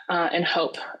healing and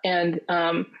hope, and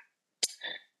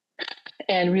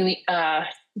really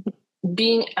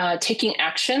taking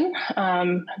action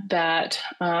that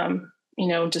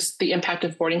just the impact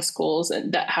of boarding schools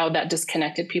and how that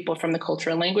disconnected people from the culture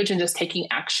and language, and just taking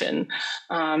action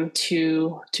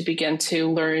to begin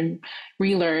to learn,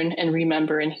 relearn, and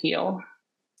remember and heal.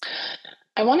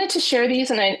 I wanted to share these,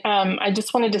 and I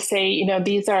just wanted to say,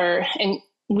 these are, and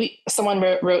someone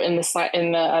wrote in the slide,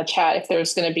 in the chat, if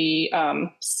there's going to be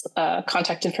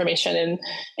contact information and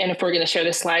if we're going to share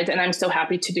the slides, and I'm so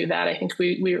happy to do that. I think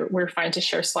we're fine to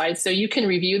share slides, so you can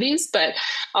review these, but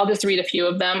I'll just read a few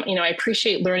of them. I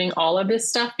appreciate learning all of this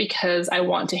stuff because I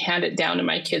want to hand it down to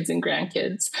my kids and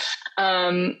grandkids.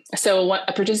 So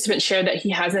a participant shared that he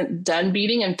hasn't done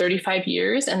beading in 35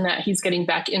 years and that he's getting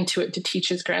back into it to teach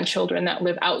his grandchildren that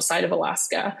live outside of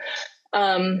Alaska.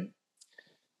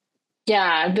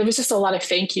 Yeah, there was just a lot of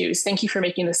thank yous. Thank you for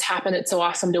making this happen. It's so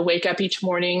awesome to wake up each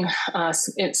morning,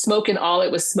 smoke and all.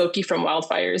 It was smoky from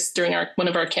wildfires during one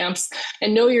of our camps,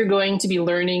 and know you're going to be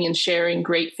learning and sharing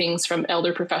great things from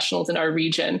elder professionals in our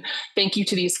region. Thank you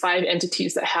to these 5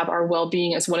 entities that have our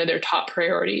well-being as one of their top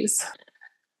priorities.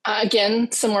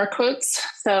 Again, some more quotes.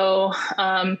 So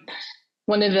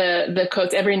one of the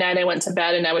quotes, every night I went to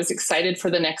bed and I was excited for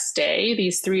the next day.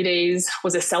 These 3 days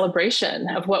was a celebration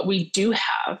of what we do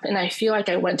have. And I feel like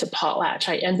I went to potlatch.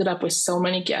 I ended up with so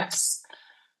many gifts.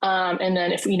 And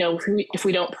then if we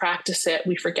don't practice it,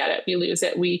 we forget it, we lose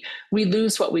it, we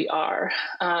lose what we are.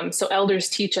 So elders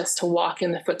teach us to walk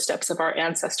in the footsteps of our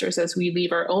ancestors as we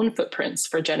leave our own footprints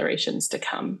for generations to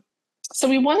come. So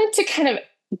we wanted to kind of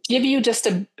give you just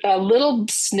a little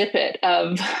snippet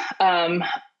of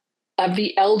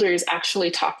the elders actually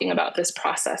talking about this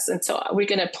process. And so we're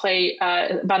going to play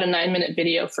about a 9-minute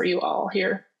video for you all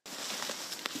here.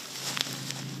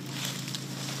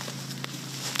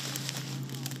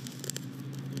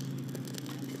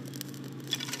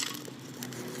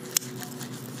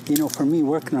 For me,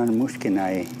 working on a Muskin,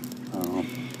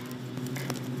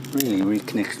 really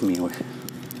reconnects me with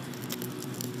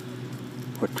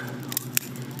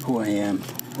who I am,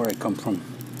 where I come from.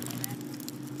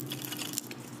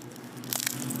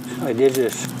 I did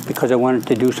this because I wanted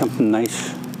to do something nice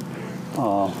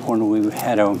when we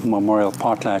had a memorial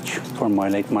potlatch for my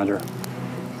late mother,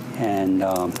 and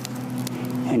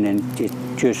then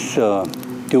just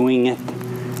doing it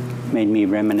made me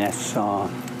reminisce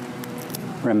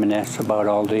about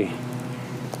all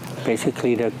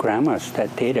basically the grandmas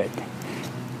that did it,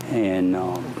 and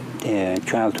the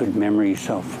childhood memories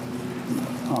of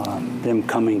them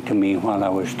coming to me while I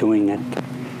was doing it,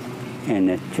 and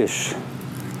it just.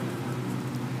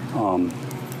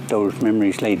 Those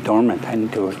memories lay dormant, and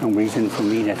there was no reason for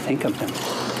me to think of them.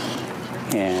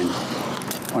 And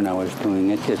when I was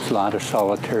doing it, it's a lot of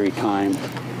solitary time,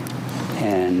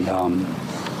 and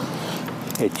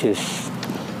it just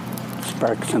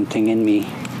sparked something in me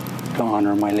to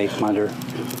honor my late mother.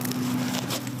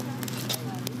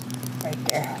 Right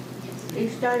there. You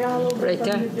start all over right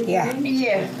there? Yeah.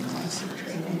 Yeah.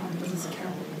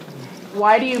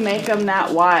 Why do you make them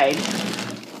that wide?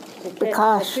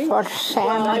 Because for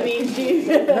salmon,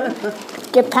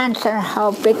 depends on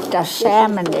how big the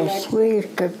salmon is. We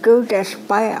could do this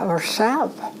by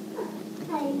ourselves.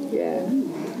 Yeah.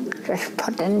 Just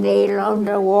put a nail on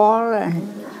the wall, and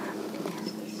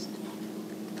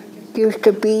it used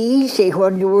to be easy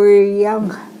when you were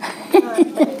young.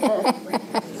 Grandma,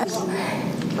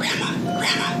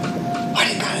 what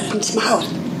do you got in its mouth?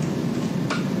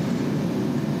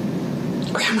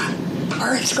 Grandma,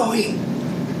 where it's going?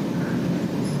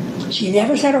 She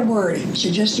never said a word.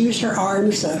 She just used her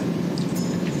arms to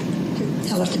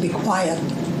tell us to be quiet.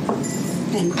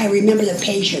 And I remember the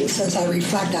patience as I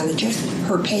reflect on it, just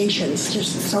her patience,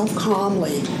 just so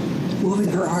calmly moving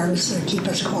her arms to keep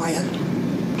us quiet.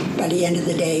 By the end of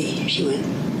the day, she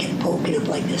kept poking up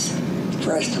like this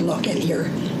for us to look and hear.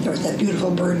 There was that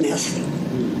beautiful bird nest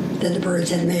that the birds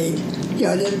had made.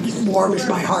 It warms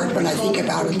my heart when I think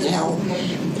about it, how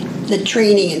the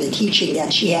training and the teaching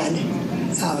that she had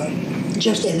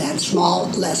just in that small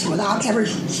lesson without ever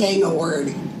saying a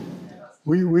word.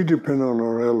 We depend on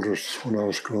our elders when I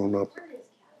was growing up.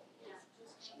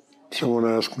 Someone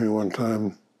asked me one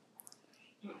time,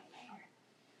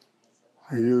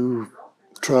 you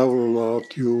travel a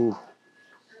lot,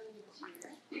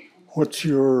 what's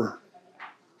your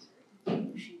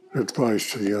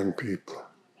advice to young people?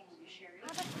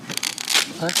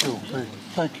 Thank you,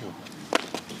 thank you.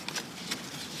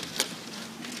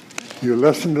 You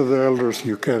listen to the elders,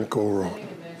 you can't go wrong.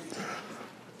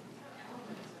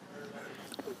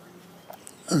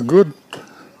 A good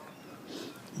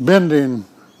bending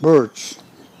birch,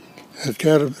 it's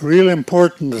got a real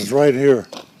important is right here.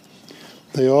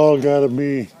 They all got to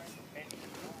be,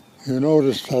 you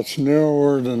notice that's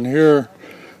narrower than here,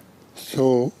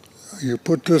 so you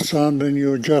put this on, then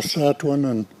you adjust that one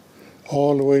and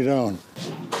all the way down.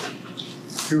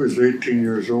 He was 18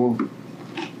 years old.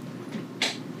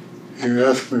 He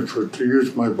asked me to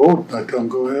use my boat, and I told him,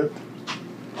 go ahead.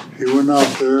 He went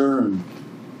out there, and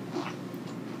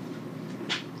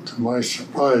to my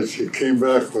surprise, he came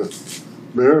back with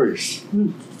berries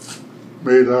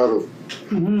made out of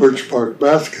birch bark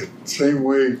basket. Same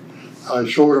way I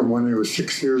showed him when he was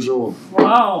 6 years old.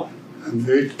 Wow. And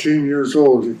 18 years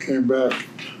old, he came back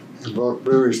and brought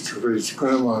berries to his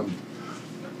grandma.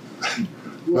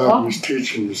 Now he's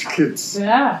teaching his kids.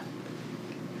 Yeah.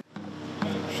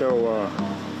 So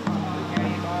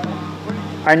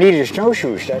I needed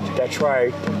snowshoes. That's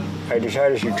why I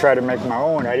decided to try to make my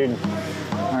own.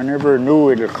 I never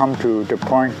knew it'd come to the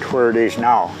point where it is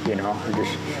now. You know,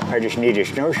 I just needed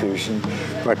snowshoes.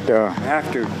 But I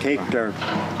have to take the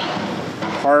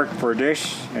part for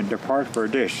this and the part for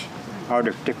this out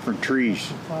of different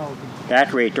trees.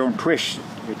 That way it don't twist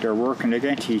if they're working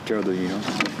against each other, you know.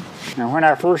 And when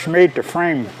I first made the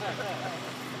frame,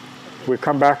 we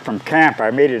come back from camp. I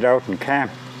made it out in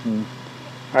camp. And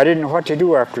I didn't know what to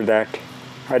do after that.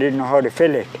 I didn't know how to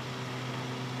fill it.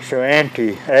 So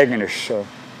Auntie Agnes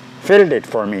filled it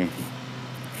for me.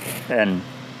 And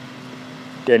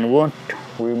then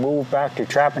we moved back to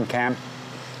trapping camp,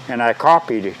 and I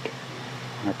copied it.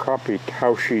 I copied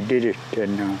how she did it.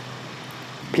 And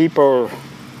people,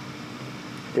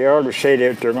 they always say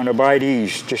that they're going to buy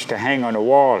these just to hang on the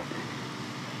wall.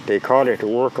 They call it a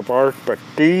work of art, but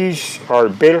these are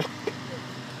built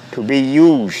to be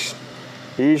used.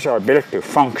 These are built to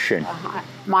function.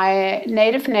 My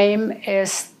native name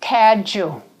is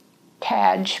Tadju.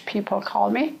 Taj, people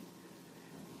call me.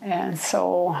 And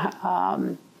so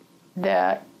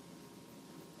the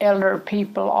elder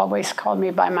people always call me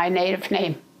by my native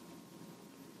name.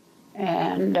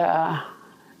 And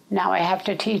now I have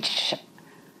to teach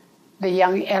the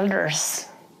young elders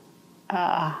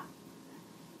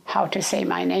how to say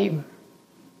my name,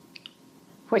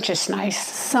 which is nice.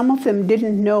 Some of them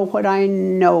didn't know what I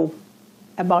know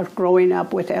about growing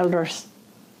up with elders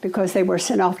because they were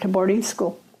sent off to boarding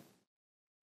school.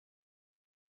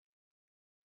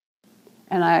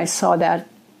 And I saw that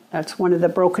that's one of the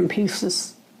broken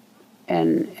pieces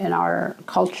in our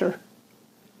culture.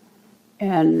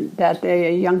 And that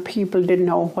the young people didn't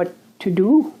know what to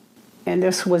do. And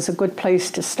this was a good place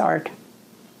to start,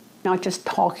 not just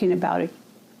talking about it.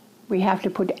 We have to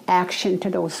put action to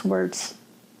those words.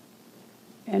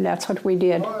 And that's what we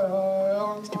did,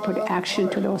 to put action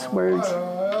to those words.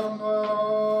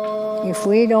 If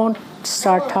we don't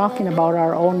start talking about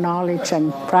our own knowledge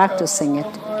and practicing it,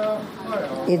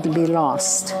 it'll be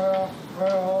lost.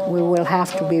 We will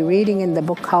have to be reading in the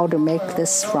book how to make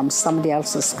this from somebody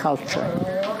else's culture.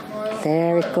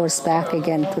 There it goes back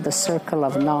again to the circle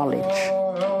of knowledge.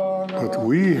 But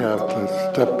we have to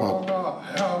step up.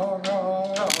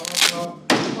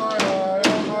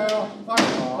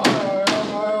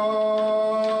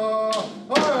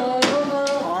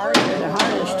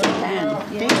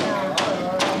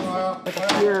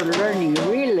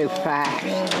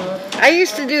 I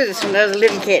used to do this when I was a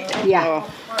little kid. Yeah.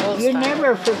 You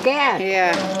never forget.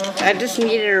 Yeah. I just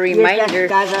needed a reminder. You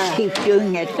just gotta keep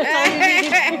doing it.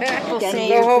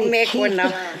 Go home, make one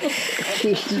now.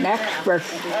 She's an expert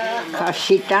because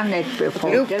she's done it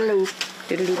before.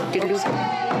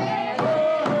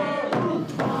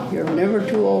 You're never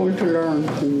too old to learn.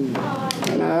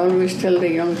 And I always tell the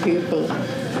young people,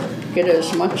 get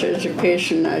as much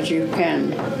education as you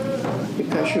can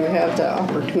because you have the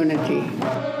opportunity.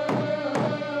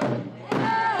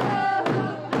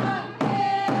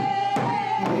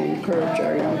 Encourage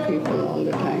our young people all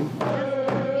the time.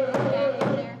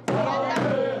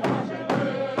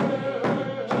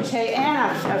 Say,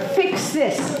 Anna, fix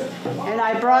this. And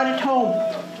I brought it home.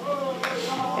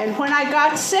 And when I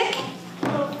got sick,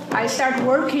 I started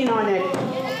working on it.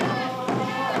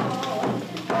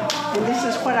 And this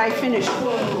is what I finished.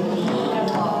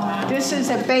 This is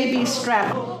a baby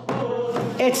strap.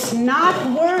 It's not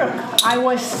work. I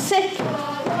was sick,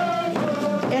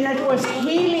 and it was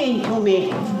healing to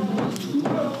me.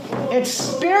 It's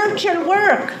spiritual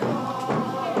work.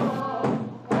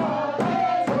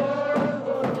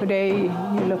 Today,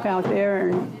 you look out there,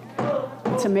 and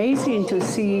it's amazing to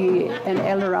see an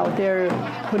elder out there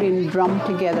putting drum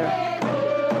together.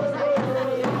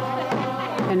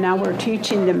 And now we're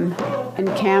teaching them in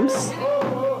camps.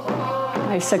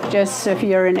 I suggest if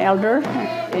you're an elder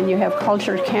and you have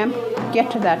culture camp, get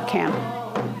to that camp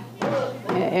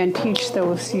and teach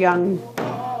those young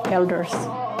elders.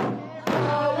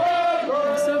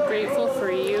 I'm so grateful for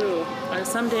you.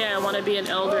 Someday I want to be an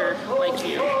elder like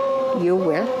you. You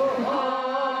will.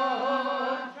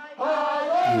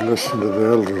 You listen to the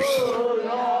elders.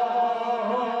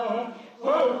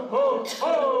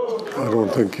 I don't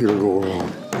think you'll go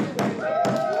wrong.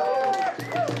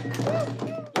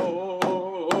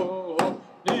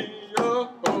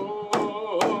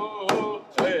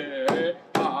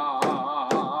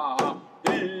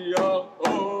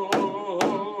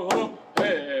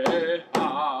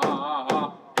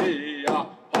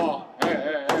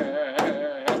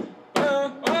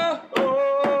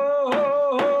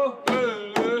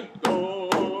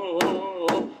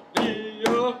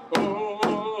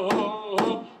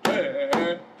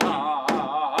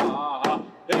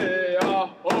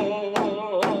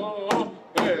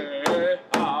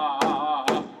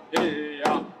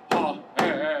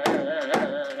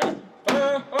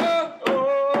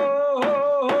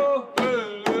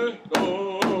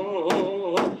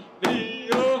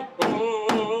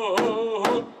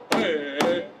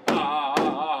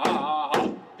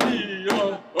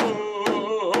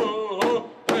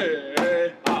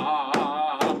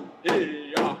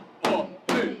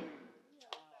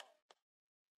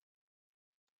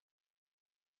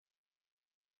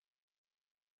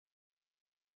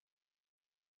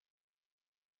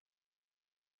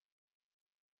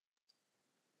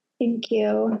 Thank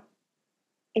you.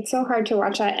 It's so hard to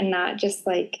watch that and not just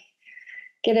like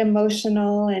get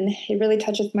emotional, and it really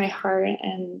touches my heart.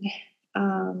 And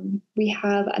we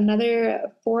have another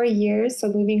 4 years. So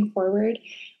moving forward,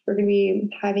 we're going to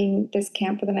be having this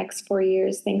camp for the next 4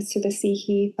 years, thanks to the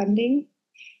CHE funding.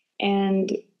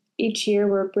 And each year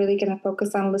we're really going to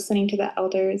focus on listening to the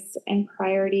elders and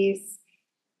priorities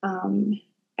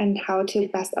and how to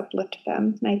best uplift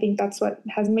them. And I think that's what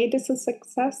has made this a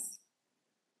success.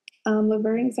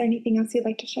 Laverne, is there anything else you'd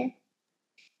like to share?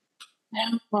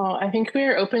 Well, I think we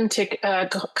are open to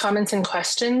comments and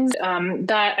questions.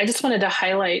 That I just wanted to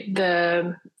highlight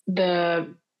the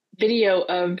video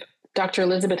of Dr.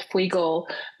 Elizabeth Flegel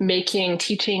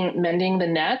teaching mending the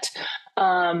net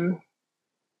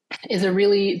is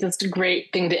just a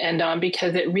great thing to end on,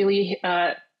 because it really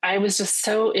I was just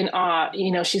so in awe.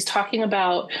 You know, she's talking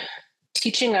about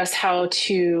teaching us how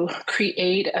to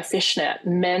create a fishnet,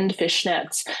 mend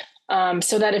fishnets.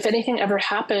 So that if anything ever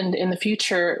happened in the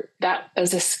future, that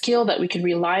is a skill that we could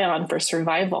rely on for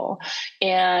survival.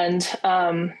 And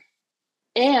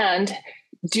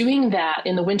doing that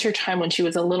in the wintertime when she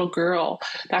was a little girl,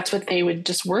 that's what they would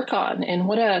just work on. And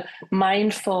what a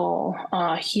mindful,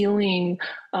 healing,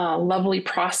 lovely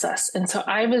process. And so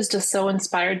I was just so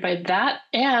inspired by that,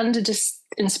 and just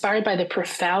inspired by the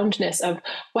profoundness of,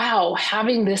 wow,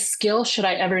 having this skill, should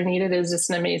I ever need it, is just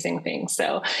an amazing thing.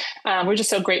 So we're just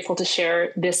so grateful to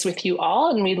share this with you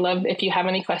all. And we'd love if you have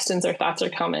any questions or thoughts or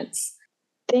comments.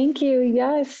 Thank you.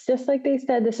 Yes, just like they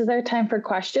said, this is our time for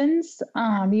questions.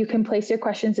 You can place your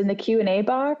questions in the Q&A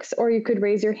box, or you could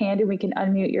raise your hand and we can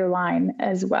unmute your line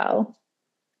as well.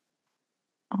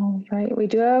 All right, we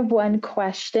do have one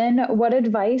question. What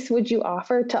advice would you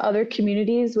offer to other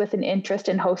communities with an interest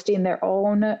in hosting their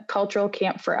own cultural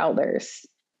camp for elders?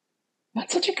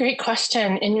 That's such a great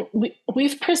question. And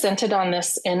we've presented on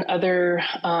this in other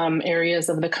areas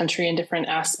of the country in different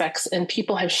aspects, and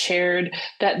people have shared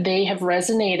that they have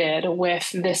resonated with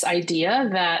this idea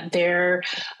that they're,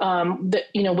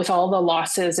 with all the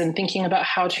losses and thinking about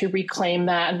how to reclaim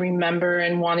that and remember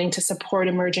and wanting to support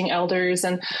emerging elders.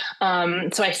 And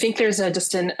so I think there's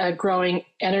just a growing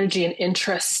energy and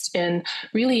interest in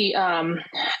really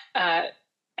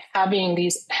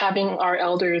having our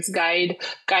elders guide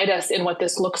us in what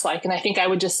this looks like. And I think I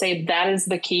would just say that is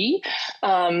the key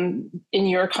in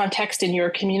your context, in your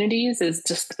communities, is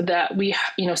just that we,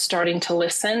 starting to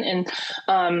listen. And,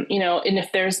 and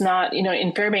if there's not,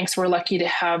 in Fairbanks, we're lucky to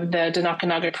have the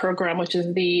Danakanaga program, which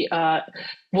is the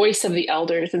voice of the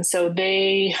elders. And so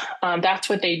they, that's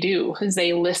what they do, is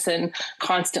they listen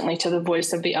constantly to the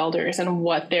voice of the elders and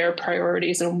what their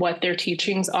priorities and what their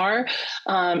teachings are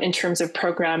in terms of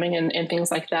programming and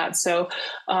things like that. So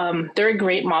they're a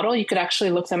great model. You could actually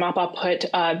look them up. I'll put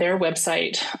their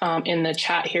website in the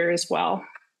chat here as well.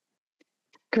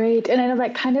 Great. And I know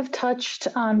that kind of touched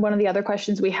on one of the other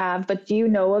questions we have, but do you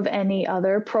know of any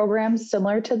other programs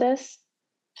similar to this?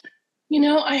 You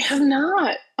know, I have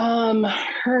not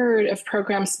heard of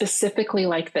programs specifically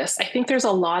like this. I think there's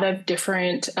a lot of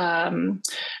different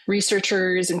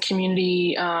researchers and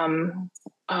community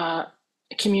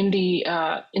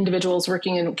individuals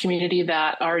working in community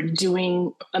that are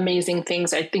doing amazing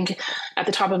things. I think at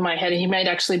the top of my head, he might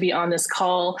actually be on this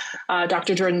call,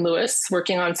 Dr. Jordan Lewis,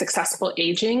 working on successful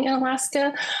aging in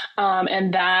Alaska.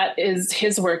 And that is,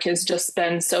 his work has just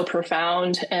been so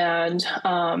profound. And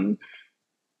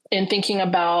in thinking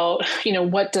about, you know,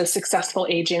 what does successful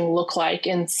aging look like?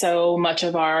 And so much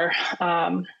of our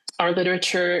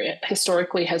literature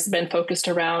historically has been focused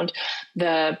around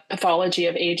the pathology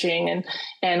of aging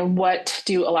and what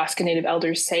do Alaska Native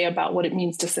elders say about what it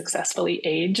means to successfully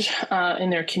age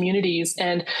in their communities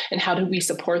and how do we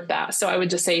support that? So I would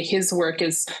just say his work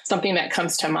is something that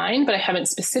comes to mind, but I haven't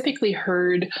specifically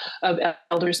heard of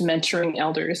elders mentoring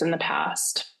elders in the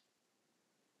past.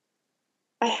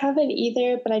 I haven't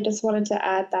either, but I just wanted to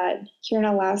add that here in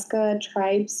Alaska,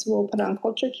 tribes will put on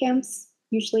culture camps,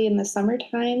 usually in the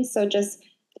summertime. So just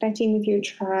connecting with your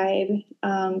tribe,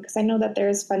 because I know that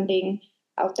there's funding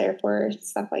out there for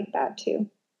stuff like that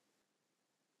too.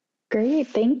 Great,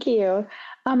 thank you.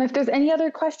 If there's any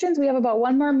other questions, we have about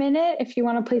 1 more minute if you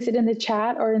want to place it in the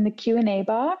chat or in the Q&A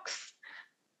box.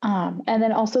 And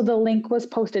then also the link was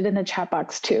posted in the chat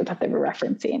box too that they were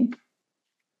referencing.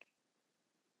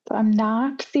 So I'm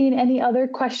not seeing any other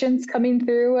questions coming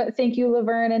through. Thank you,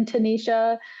 Laverne and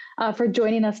Tanisha, for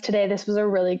joining us today. This was a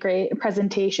really great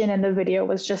presentation and the video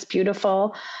was just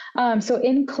beautiful. So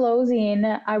in closing,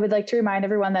 I would like to remind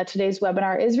everyone that today's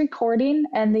webinar is recording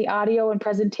and the audio and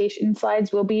presentation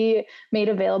slides will be made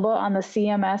available on the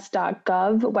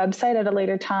cms.gov website at a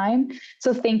later time.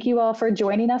 So thank you all for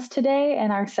joining us today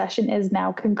and our session is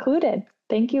now concluded.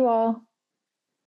 Thank you all.